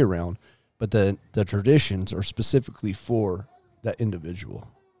person to be around. But the traditions are specifically for that individual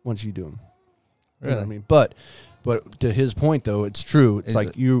once you do them. You know what I mean? But to his point, though, it's true. It's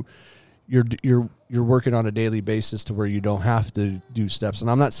like you're working on a daily basis to where you don't have to do steps.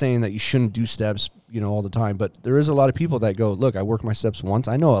 And I'm not saying that you shouldn't do steps, all the time, but there is a lot of people that go, look, I work my steps once.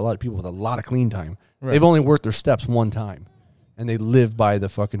 I know a lot of people with a lot of clean time. Right. They've only worked their steps one time, and they live by the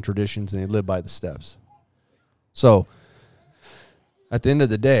fucking traditions and they live by the steps. So at the end of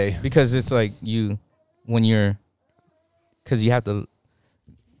the day, because it's like because you have to,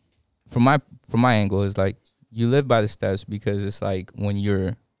 from my angle is like you live by the steps because it's like when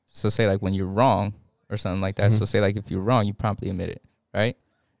you're wrong or something like that. Mm-hmm. So say like if you're wrong, you promptly admit it, right?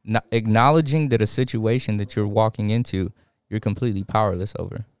 Not acknowledging that a situation that you're walking into, you're completely powerless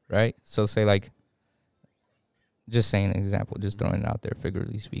over, right? So say like, just saying an example, just throwing it out there,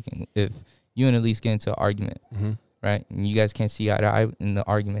 figuratively speaking. If you and Elise get into an argument, mm-hmm. right, and you guys can't see eye to eye in the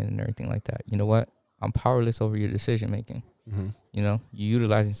argument and everything like that, you know what? I'm powerless over your decision making. Mm-hmm. You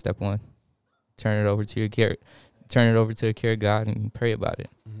utilizing step one, turn it over to a care God and you pray about it.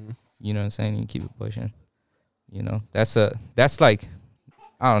 Mm-hmm. You know what I'm saying? You keep it pushing. That's like,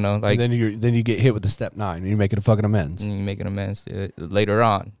 I don't know, like and then you get hit with the step 9 and you're making a fucking amends. and you're making amends to it later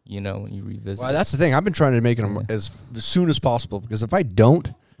on, when you revisit. Well, that's the thing. I've been trying to make it as soon as possible because if I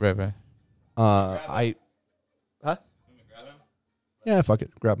don't, right. Yeah, fuck it,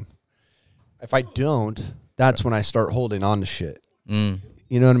 grab him. If I don't, that's when I start holding on to shit. Mm.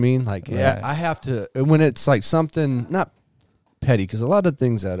 You know what I mean? Like, Right. yeah, I have to. When it's like something not petty, because a lot of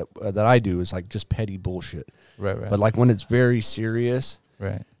things that I do is like just petty bullshit. Right. But like when it's very serious,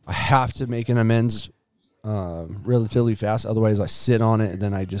 Right. I have to make an amends relatively fast. Otherwise, I sit on it and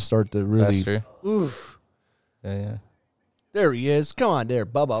then I just start to really. That's true. Oof. Yeah. There he is. Come on, there,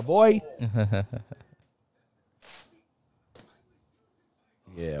 Bubba boy.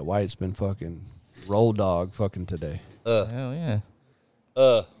 Yeah, Wyatt's been fucking roll dog fucking today. Hell yeah.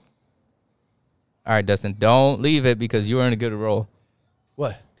 All right, Dustin, don't leave it because you're in a good role.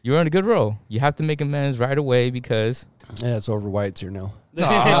 What? You're in a good role. You have to make amends right away because. Yeah, it's over. Wyatt's here now.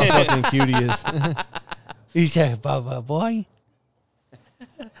 How fucking cute he is. He's a Bubba boy.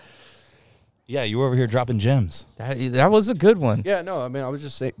 Yeah, you were over here dropping gems. That was a good one. Yeah, no, I mean, I was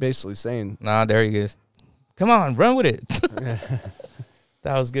just basically saying. Nah, there he is. Come on, run with it.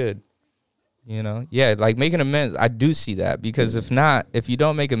 That was good. Yeah, like making amends. I do see that because if you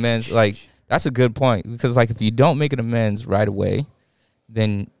don't make amends, like that's a good point because like if you don't make an amends right away,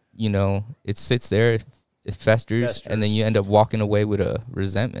 then it sits there, it festers, and then you end up walking away with a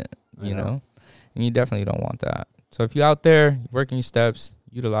resentment. You know, and you definitely don't want that. So if you're out there working your steps,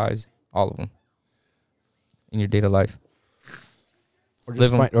 utilize all of them in your day-to-day life. Or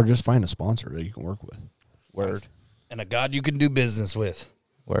just find a sponsor that you can work with. Word. And a God you can do business with.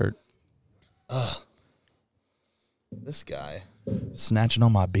 Word. This guy snatching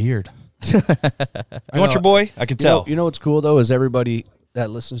on my beard. You want your boy? I can tell. You know what's cool though is everybody that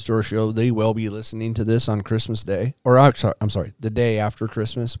listens to our show, they will be listening to this on Christmas Day, or I'm sorry, the day after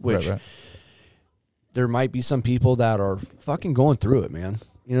Christmas, which Right. there might be some people that are fucking going through it, man.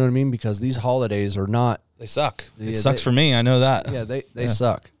 You know what I mean? Because these holidays are not. They suck. Yeah, It sucks for me. I know that. Yeah, they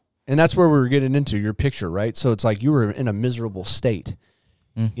suck. And that's where we were getting into your picture, right? So it's like you were in a miserable state.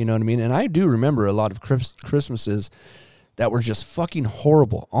 You know what I mean? And I do remember a lot of Christmases that were just fucking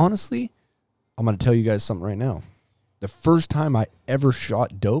horrible. Honestly, I'm going to tell you guys something right now. The first time I ever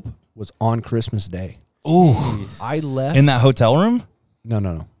shot dope was on Christmas Day. Ooh. I left. In that hotel room?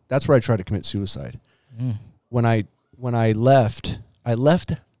 No. That's where I tried to commit suicide. When I left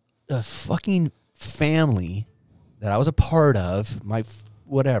a fucking family that I was a part of,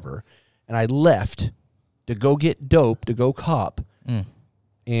 whatever, and I left to go get dope, to go cop.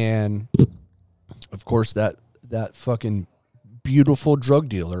 And of course that fucking beautiful drug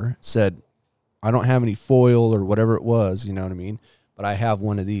dealer said, I don't have any foil or whatever it was, you know what I mean? But I have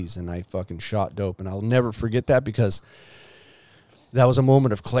one of these, and I fucking shot dope. And I'll never forget that because that was a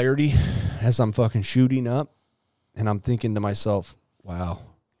moment of clarity as I'm fucking shooting up. And I'm thinking to myself, wow,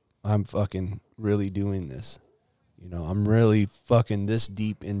 I'm fucking really doing this. You know, I'm really fucking this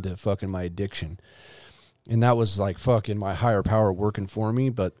deep into fucking my addiction. And that was like fucking my higher power working for me.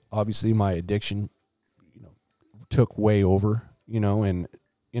 But obviously my addiction, you know, took way over, you know, and,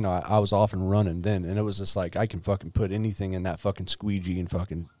 you know, I was off and running then. And it was just like, I can fucking put anything in that fucking squeegee and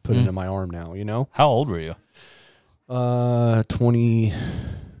fucking put it in my arm now, you know? How old were you? 20,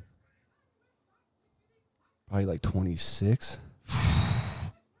 probably like 26.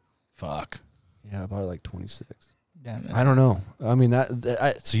 Fuck. Yeah, probably like 26. Damn it. I don't know. I mean,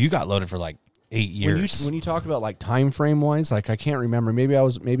 So you got loaded for like 8 years. when you talk about like time frame wise, like I can't remember. Maybe I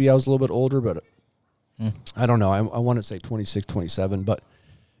was a little bit older, but I don't know. I want to say 26, 27, but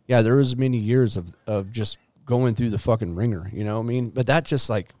yeah, there was many years of just going through the fucking ringer, you know what I mean? But that just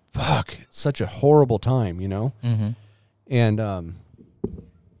like, fuck, such a horrible time, you know? Mm-hmm. And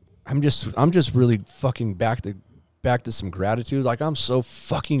I'm just really fucking back to some gratitude. Like, I'm so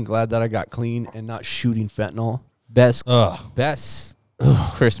fucking glad that I got clean and not shooting fentanyl. Best Ugh.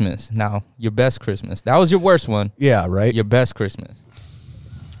 Christmas. Now, your best Christmas. That was your worst one. Yeah, right? Your best Christmas.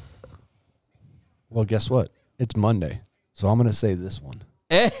 Well, guess what? It's Monday. So I'm going to say this one.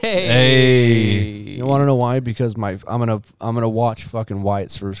 Hey. You want to know why? Because I'm gonna watch fucking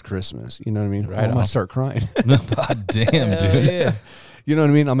Wyatt's First Christmas. You know what I mean? Right I'm gonna on. start crying. God damn, dude. Yeah. You know what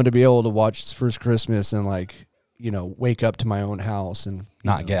I mean? I'm gonna be able to watch his First Christmas and like, you know, wake up to my own house and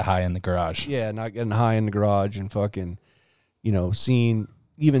Not get high in the garage. yeah, not getting high in the garage and fucking, you know, seeing.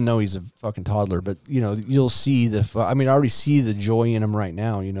 Even though he's a fucking toddler, but you know, you'll see I mean, I already see the joy in him right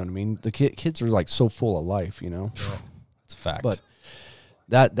now. You know what I mean? The kids are like so full of life. You know. It's a fact. But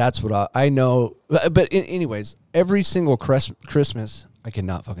that's what I know. But anyways, every single Christmas, I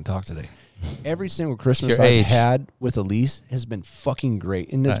cannot fucking talk today. Every single Christmas your I've age. had with Elise has been fucking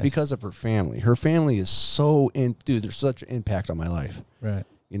great. And it's Nice. because of her family. Her family is dude, there's such an impact on my life. Right.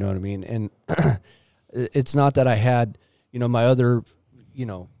 You know what I mean? And it's not that I had, you know, my other, you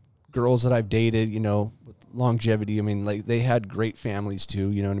know, girls that I've dated, you know, with longevity. I mean, like they had great families too,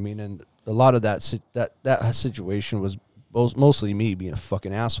 you know what I mean? And a lot of that situation was mostly me being a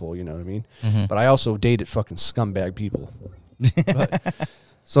fucking asshole, you know what I mean? Mm-hmm. But I also dated fucking scumbag people.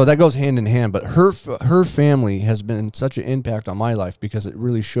 So that goes hand in hand. But her family has been such an impact on my life because it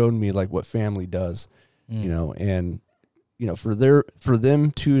really showed me like what family does, you know, and you know, for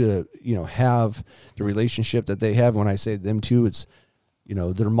them to you know have the relationship that they have. When I say them two, it's you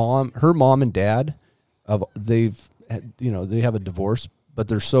know her mom and dad, they have a divorce, but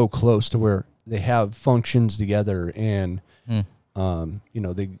they're so close to where they have functions together and you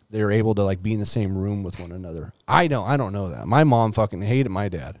know they're able to like be in the same room with one another. I don't know that. My mom fucking hated my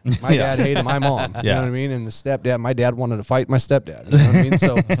dad. My dad hated my mom. You know what I mean? And the stepdad, my dad wanted to fight my stepdad. You know what I mean?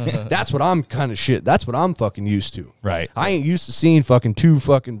 So that's what I'm kind of shit. That's what I'm fucking used to. Right. I ain't used to seeing fucking two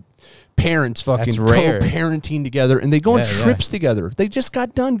fucking parents fucking That's rare. co-parenting together and they go on Yeah, yeah. trips together. They just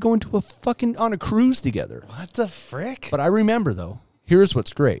got done going to on a cruise together. What the frick? But I remember though, here's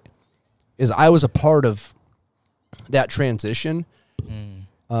what's great, is I was a part of that transition.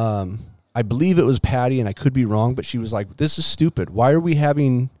 I believe it was Patty, and I could be wrong, but she was like, "This is stupid. Why are we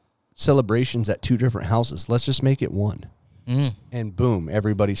having celebrations at two different houses? Let's just make it one." And boom,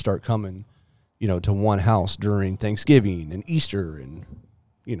 everybody start coming, you know, to one house during Thanksgiving and Easter and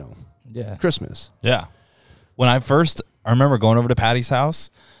you know Yeah. Christmas. Yeah. When I remember going over to Patty's house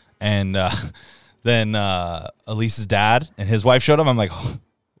and then Elise's dad and his wife showed up. I'm like, oh,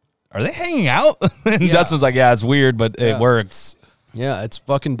 are they hanging out? And Yeah. Dustin was like, yeah, it's weird, but Yeah. it works. Yeah, it's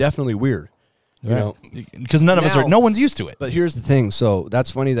fucking definitely weird. You Right. know, Because no one's used to it. but here's the thing. So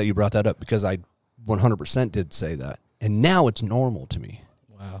that's funny that you brought that up because I 100% did say that. And now it's normal to me.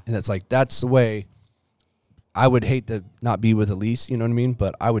 Wow. And it's like, that's the way I would hate to not be with Elise, you know what I mean?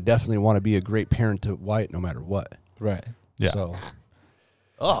 But I would definitely want to be a great parent to Wyatt no matter what. Right. Yeah. So,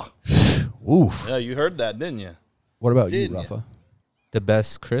 Oh, oof. yeah, you heard that, didn't you? What about Didn't you, ya? Rafa? The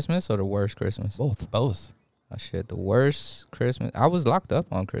best Christmas or the worst Christmas? Both. Both. Oh shit, the worst Christmas. I was locked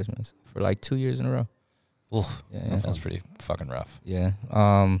up on Christmas for like 2 years in a row. Oof. Yeah, That sounds pretty fucking rough. Yeah.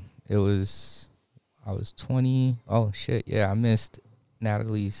 I was 20. Oh shit. Yeah, I missed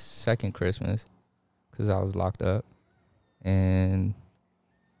Natalie's second Christmas because I was locked up, and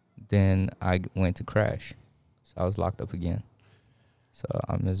then I went to crash, so I was locked up again. So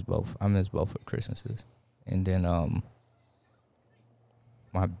I missed both. I missed both of Christmases, and then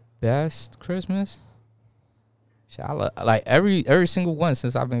my best Christmas. Shit, like every single one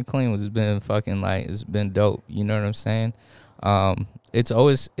since I've been clean has been fucking like it's been dope. You know what I'm saying? It's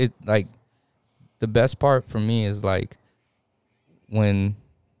always like the best part for me is like when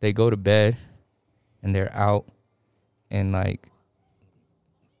they go to bed and they're out and like,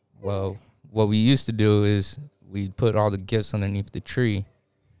 well, what we used to do is we'd put all the gifts underneath the tree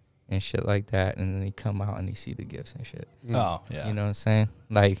and shit like that, and then they come out and they see the gifts and shit. Oh, yeah. You know what I'm saying?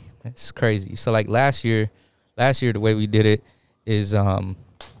 Like, it's crazy. So like last year the way we did it is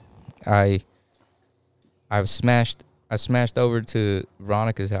I smashed over to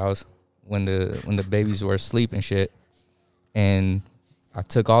Veronica's house when the babies were asleep and shit, and I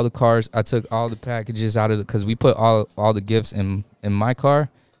took all the packages out of it, because we put all the gifts in my car,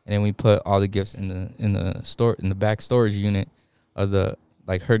 and then we put all the gifts in the back storage unit of the,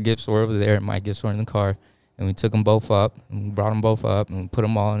 like, her gifts were over there and my gifts were in the car, and we took them both up and we brought them both up and we put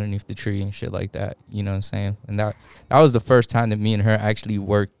them all underneath the tree and shit like that. You know what I'm saying? And that was the first time that me and her actually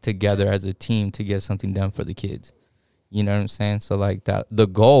worked together as a team to get something done for the kids. You know what I'm saying? So like that, the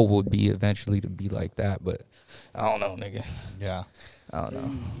goal would be eventually to be like that, but I don't know, nigga. Yeah. I don't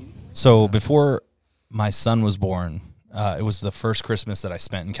know. So before my son was born, it was the first Christmas that I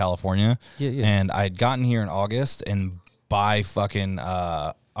spent in California. Yeah. And I'd gotten here in August, and by fucking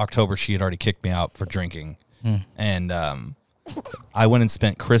October, she had already kicked me out for drinking. And I went and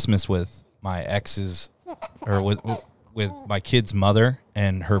spent Christmas with my ex's, or with my kid's mother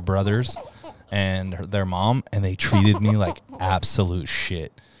and her brothers and their mom, and they treated me like absolute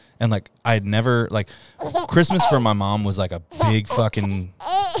shit. And like I'd never, like, Christmas for my mom was like a big fucking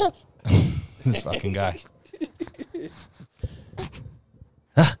this fucking guy.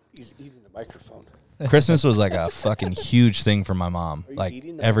 He's eating the microphone. Christmas was like a fucking huge thing for my mom. Like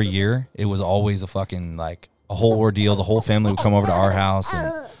every year, it was always a fucking, like, a whole ordeal. The whole family would come over to our house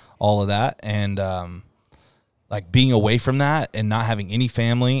and all of that. And like being away from that and not having any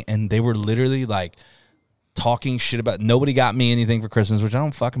family, and they were literally like talking shit about, nobody got me anything for Christmas, which I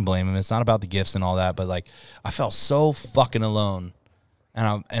don't fucking blame them. It's not about the gifts and all that, but like I felt so fucking alone,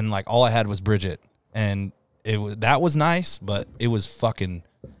 and like all I had was Bridget, and that was nice, but it was fucking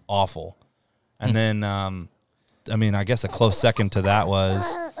awful. And then I mean, I guess a close second to that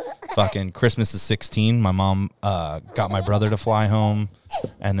was fucking Christmas of 16. My mom got my brother to fly home,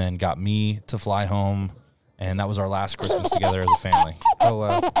 and then got me to fly home. And that was our last Christmas together as a family. Oh,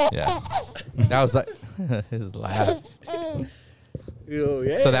 wow. Yeah. That was like his laugh. Oh,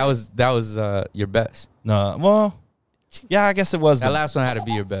 yeah. So that was your best. No, well, yeah, I guess it was. That last one had to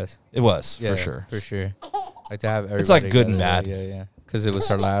be your best. It was, Yeah, for sure. For sure. Like to have everybody It's like good and together. bad. Yeah. Because it was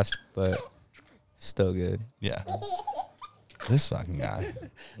her last, but still good. Yeah. This fucking guy.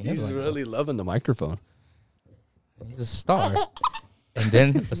 He's really loving the microphone. He's a star. And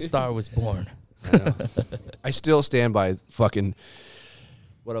then a star was born. I know. I still stand by fucking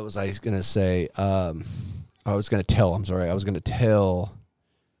what I was gonna say. I was gonna tell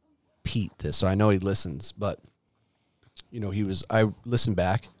Pete this, so I know he listens, but you know, I listened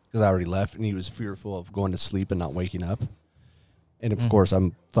back because I already left, and he was fearful of going to sleep and not waking up. And of course,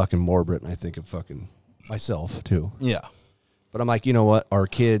 I'm fucking morbid, and I think of fucking myself too. Yeah. But I'm like, you know what? Our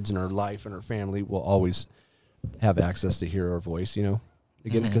kids and our life and our family will always have access to hear our voice, you know?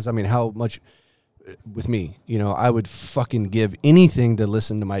 Again, because, I mean, how much, with me, you know, I would fucking give anything to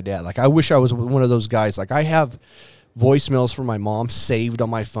listen to my dad. Like, I wish I was one of those guys. Like, I have voicemails from my mom saved on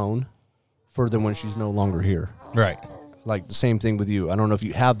my phone for them when she's no longer here. Right. Like, the same thing with you. I don't know if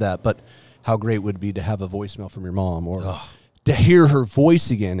you have that, but how great would it be to have a voicemail from your mom or to hear her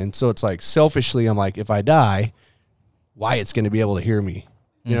voice again. And so it's like, selfishly, I'm like, if I die, Wyatt's going to be able to hear me.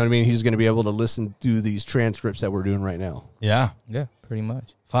 You know what I mean? He's going to be able to listen to these transcripts that we're doing right now. Yeah. Yeah, pretty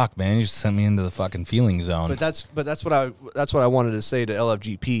much. Fuck, man, you just sent me into the fucking feeling zone. But that's what I wanted to say to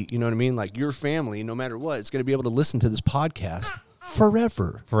LFGP. You know what I mean? Like, your family, no matter what, is going to be able to listen to this podcast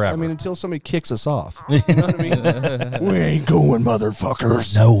forever. Forever. I mean, until somebody kicks us off. You know what I mean? We ain't going,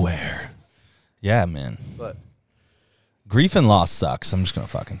 motherfuckers. Nowhere. Yeah, man. But Grief and loss sucks. I'm just gonna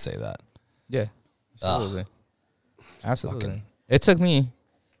fucking say that. Yeah, absolutely. Absolutely. Fucking- It took me,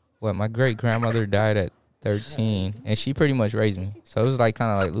 my great grandmother died at 13, and she pretty much raised me. So it was like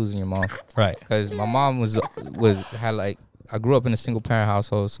kind of like losing your mom, Right. because my mom had like, I grew up in a single parent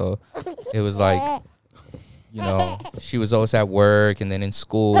household, so it was like, you know, she was always at work and then in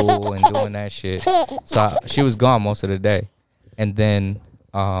school and doing that shit. So she was gone most of the day, and then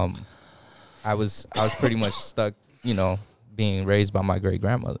I was pretty much stuck, you know, being raised by my great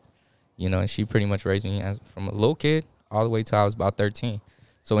grandmother, you know, and she pretty much raised me from a little kid all the way till I was about 13.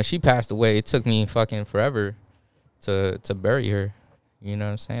 So when she passed away, it took me fucking forever to bury her. You know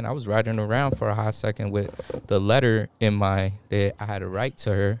what I'm saying? I was riding around for a hot second with the letter that I had to write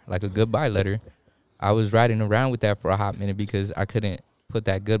to her, like a goodbye letter. I was riding around with that for a hot minute because I couldn't put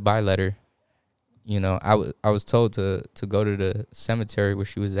that goodbye letter. You know, I was told to go to the cemetery where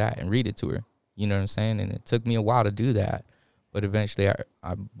she was at and read it to her. You know what I'm saying? And it took me a while to do that. But eventually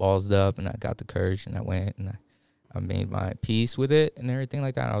I ballsed up and I got the courage and I went and I made my peace with it and everything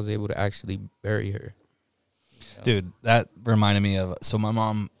like that. I was able to actually bury her. Dude, that reminded me of, so my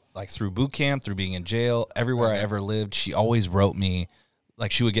mom, like through boot camp, through being in jail, everywhere I ever lived, she always wrote me,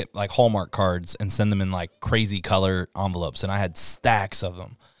 like she would get like Hallmark cards and send them in like crazy color envelopes. And I had stacks of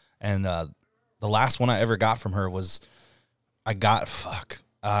them. And the last one I ever got from her was, I got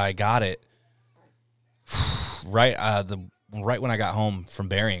it right when I got home from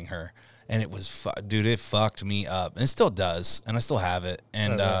burying her. And it was, dude, it fucked me up. And it still does. And I still have it.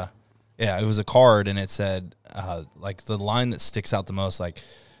 And, yeah, it was a card, and it said, like, the line that sticks out the most, like,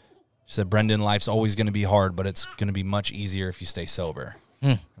 she said, Brendan, life's always going to be hard, but it's going to be much easier if you stay sober.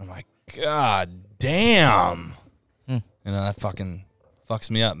 I'm like, God damn. You know, that fucking fucks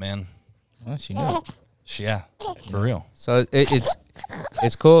me up, man. Well, she knew. Yeah, for real. So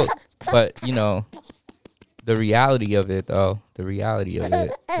it's cool, but, you know, the reality of it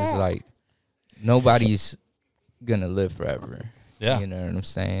is, like, nobody's going to live forever. Yeah. You know what I'm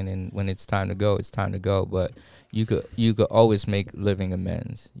saying? And when it's time to go, it's time to go. But you could always make living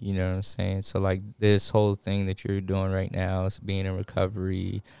amends. You know what I'm saying? So like this whole thing that you're doing right now is being in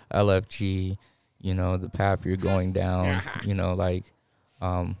recovery, LFG, you know, the path you're going down, you know, like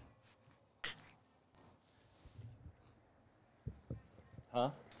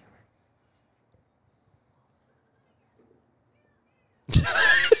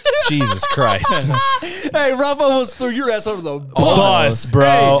Jesus Christ. Hey, Rob almost threw your ass over the Bus, bro.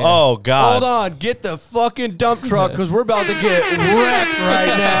 Hey, oh, God. hold on. Get the fucking dump truck because we're about to get wrecked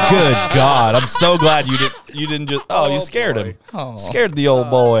right now. Good God. I'm so glad you didn't just, you scared him. Oh. Scared the old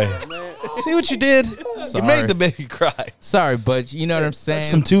boy. See what you did? You Sorry. made the baby cry. sorry, but you know what I'm saying?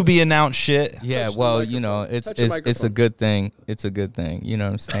 Some to be announced shit. Yeah, well, you know, it's Touch your it's a microphone. good thing. It's a good thing. You know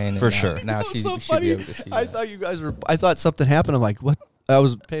what I'm saying? For And sure. Now That she was so should be funny. able to see I that. thought you guys were. I thought something happened. I'm like, what? I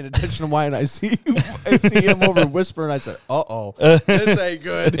was paying attention to why, and I see you. I see him over whispering. I said, "Uh-oh, this ain't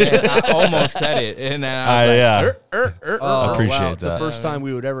good." Yeah, I almost said it, and then I was like, yeah. Oh, Appreciate wow. that. The first time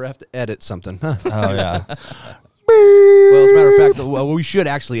we would ever have to edit something. Huh? Oh, yeah. Well, as a matter of fact, we should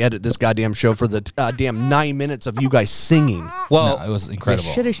actually edit this goddamn show for the damn 9 minutes of you guys singing. well, No, it was incredible.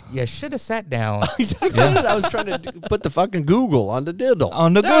 You should have sat down. I was trying to put the fucking Google on the diddle.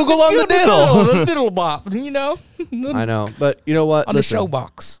 On the Google on the diddle. the diddle bop, you know, I know, but you know what? on Listen, the show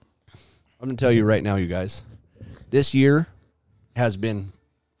box. I'm gonna tell you right now, you guys. This year has been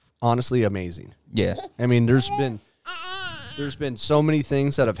honestly amazing. Yeah, I mean, there's been so many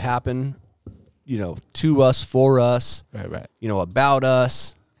things that have happened, you know, to us, for us, right. you know, about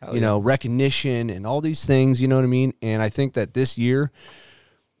us, Hell you know, recognition and all these things, you know what I mean? And I think that this year,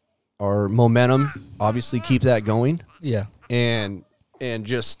 our momentum, obviously keep that going Yeah, and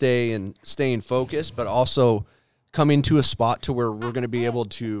just staying focused, but also coming to a spot to where we're going to be able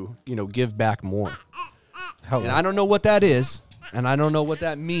to, you know, give back more. And I don't know what that is, and I don't know what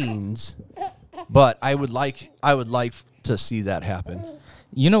that means, but I would like to see that happen.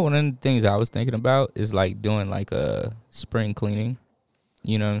 you know, one of the things I was thinking about is like doing like a spring cleaning.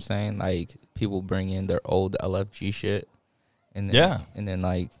 You know what I'm saying? Like people bring in their old LFG shit, and then, and then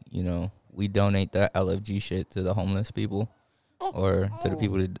like, you know, we donate that LFG shit to the homeless people or to the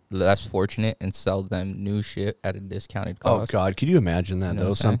people less fortunate and sell them new shit at a discounted Oh cost. God, could you imagine that You know though? what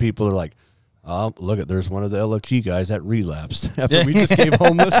I'm Some saying? people are like, "Oh, look at there's one of the LFG guys that relapsed after we just gave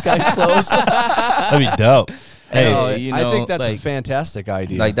homeless guy clothes." That'd be dope. Hey, No, you I know, think that's a like- fantastic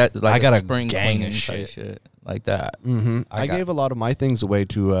idea. Like that, like I got a spring gang of cleaning type shit. like that. Mm-hmm. I got- gave a lot of my things away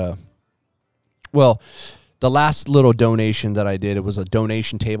to, well, the last little donation that I did, it was a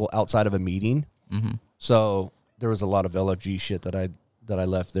donation table outside of a meeting. Mm-hmm. So there was a lot of LFG shit that I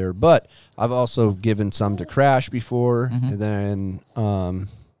left there. But I've also given some to Crash before, and then,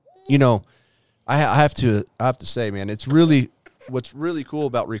 you know, I have to say, man, it's really what's really cool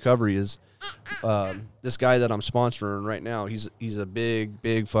about recovery is this guy that I'm sponsoring right now. He's a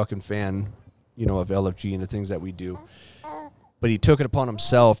big fucking fan, you know, of LFG and the things that we do. But he took it upon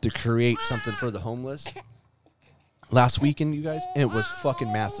himself to create something for the homeless last weekend, you guys, and it was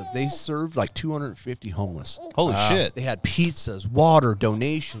fucking massive. They served like 250 homeless. holy shit. They had pizzas, water,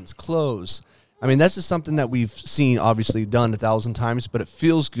 donations, clothes. I mean, that's just something that we've seen, obviously, done 1,000 times, but it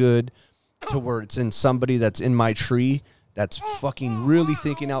feels good to where it's in somebody that's in my tree that's fucking really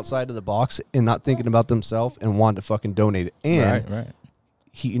thinking outside of the box and not thinking about themselves and want to fucking donate it. And Right.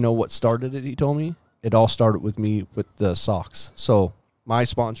 he, you know what started it, he told me? It all started with me with the socks. So my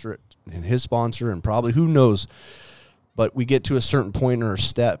sponsor and his sponsor and probably who knows, but we get to a certain point in our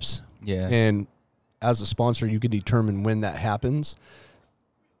steps. Yeah. And as a sponsor, you can determine when that happens.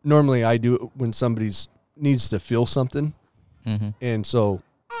 Normally I do it when somebody's needs to feel something. Mm-hmm. And so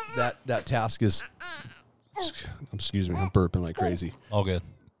that task is excuse me, I'm burping like crazy. All good.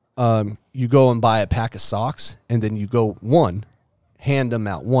 You go and buy a pack of socks, and then you go hand them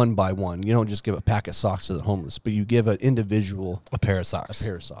out one by one. You don't just give a pack of socks to the homeless, but you give an individual A pair of socks.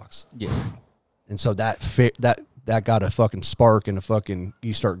 Yeah. And so that got a fucking spark and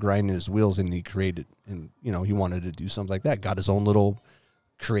he start grinding his wheels, and he created, and he wanted to do something like that. Got his own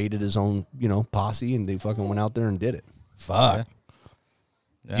created his own posse, and they fucking went out there and did it. Fuck.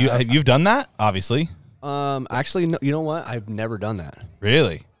 Yeah. You've done that, obviously. Actually, no, you know what? I've never done that.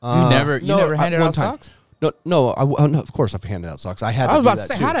 Really? You never handed one out time. socks? No, of course I've handed out socks. I had I to was do about that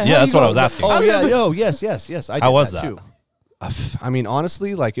to say, too. how the hell Yeah, that's you what I go- was asking. Oh yeah, yes. I did How was that that? too. I mean,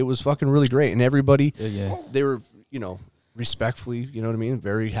 honestly, like it was fucking really great, and everybody, Yeah. they were, respectfully, you know what I mean,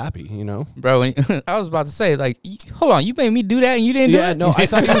 very happy, Bro, I was about to say, like, hold on, you made me do that and you didn't do Yeah, it? no, I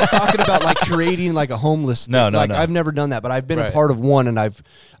thought he was talking about like creating like a homeless. No, thing. no, like, no. I've never done that, but I've been a Right. part of one, and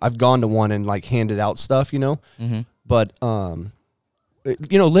I've gone to one and like handed out stuff, Mm-hmm. But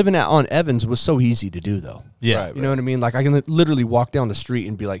living on Evans was so easy to do though. Yeah. Right. You know what I mean? Like I can literally walk down the street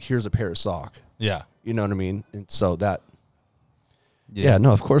and be like, "Here's a pair of sock." Yeah. You know what I mean? And so that. Yeah,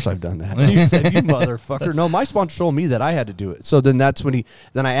 no, of course I've done that. You said, you motherfucker. No, my sponsor told me that I had to do it. So then that's when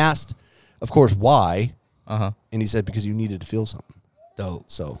then I asked, of course, why? Uh-huh. And he said, because you needed to feel something. Dope.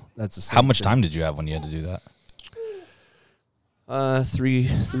 So that's the same How much thing. time did you have when you had to do that? 3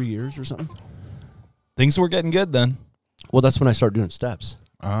 years or something. Things were getting good then. Well, that's when I started doing steps.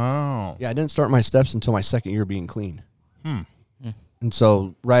 Oh. Yeah, I didn't start my steps until my second year being clean. Hmm. And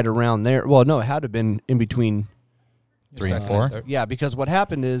so right around there, well, no, it had to have been in between. 3 and Second 4? third. Yeah, because what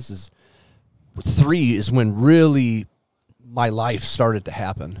happened is 3 is when really my life started to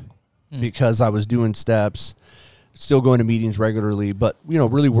happen because I was doing steps, still going to meetings regularly, but,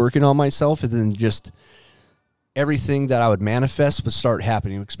 really working on myself, and then just everything that I would manifest would start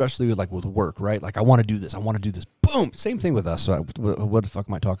happening, especially with work, right? Like, I want to do this. Boom. Same thing with us. So what the fuck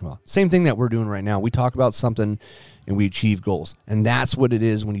am I talking about? Same thing that we're doing right now. We talk about something and we achieve goals. And that's what it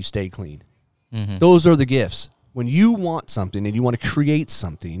is when you stay clean. Mm-hmm. Those are the gifts. When you want something and you want to create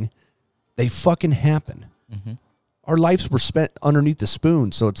something, they fucking happen. Mm-hmm. Our lives were spent underneath the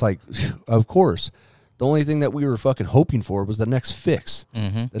spoon. So it's like, of course, the only thing that we were fucking hoping for was the next fix,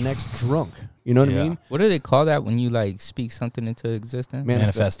 the next drunk. You know what I mean? What do they call that when you like speak something into existence?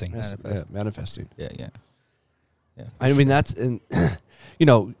 Manifesting. Manifesting. Yeah. I mean, that's, and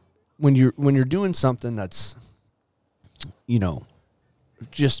when you're doing something that's,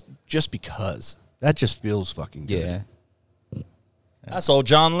 just because. That just feels fucking good. Yeah. That's old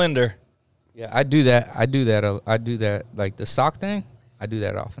John Linder. Yeah, I do that. I do that. Like the sock thing, I do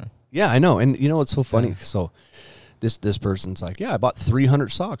that often. Yeah, I know. And it's so funny. So this person's like, yeah, I bought 300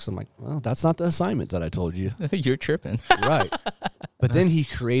 socks. I'm like, well, that's not the assignment that I told you. You're tripping. Right. But then he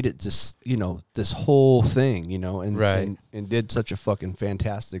created this, this whole thing, and, Right. and did such a fucking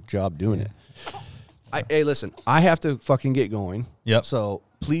fantastic job doing it. Hey, listen, I have to fucking get going. Yep. So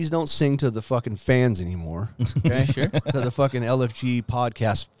please don't sing to the fucking fans anymore. Okay? Sure. To the fucking LFG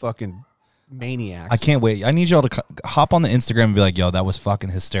podcast fucking maniacs. I can't wait. I need y'all to hop on the Instagram and be like, yo, that was fucking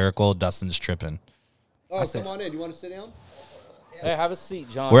hysterical. Dustin's tripping. Oh, come on in. You want to sit down? Hey, have a seat,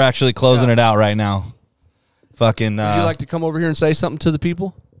 John. We're actually closing it out right now. Fucking. Would you like to come over here and say something to the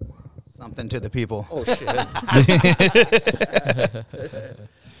people? Something to the people. Oh shit.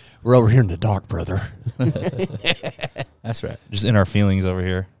 We're over here in the dark, brother. That's right. just in our feelings over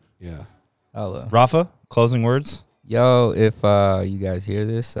here. Yeah. Rafa, closing words? Yo, if you guys hear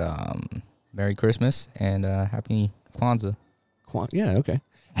this, Merry Christmas and Happy Kwanzaa. Yeah, okay.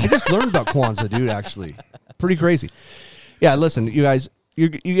 I just learned about Kwanzaa, dude, actually. Pretty crazy. Yeah, listen, you guys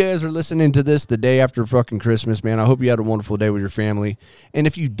are listening to this the day after fucking Christmas, man. I hope you had a wonderful day with your family. And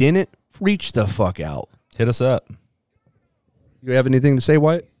if you didn't, reach the fuck out. Hit us up. You have anything to say,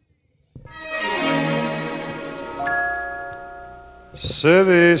 Wyatt?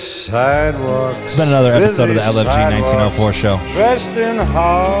 City sidewalks. It's been another episode of the busy LFG 1904 show. Dressed in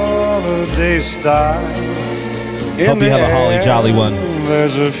holiday style. Hope you have a holly jolly one.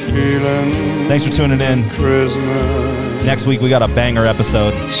 There's a feeling. Thanks for tuning in. Christmas. Next week we got a banger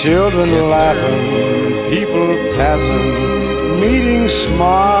episode. Children laughing, people passing, meeting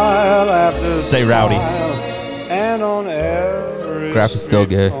smile after Stay rowdy. smile, and on every Graph is still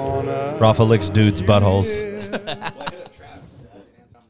street good. corner. Rafa licks dudes' buttholes.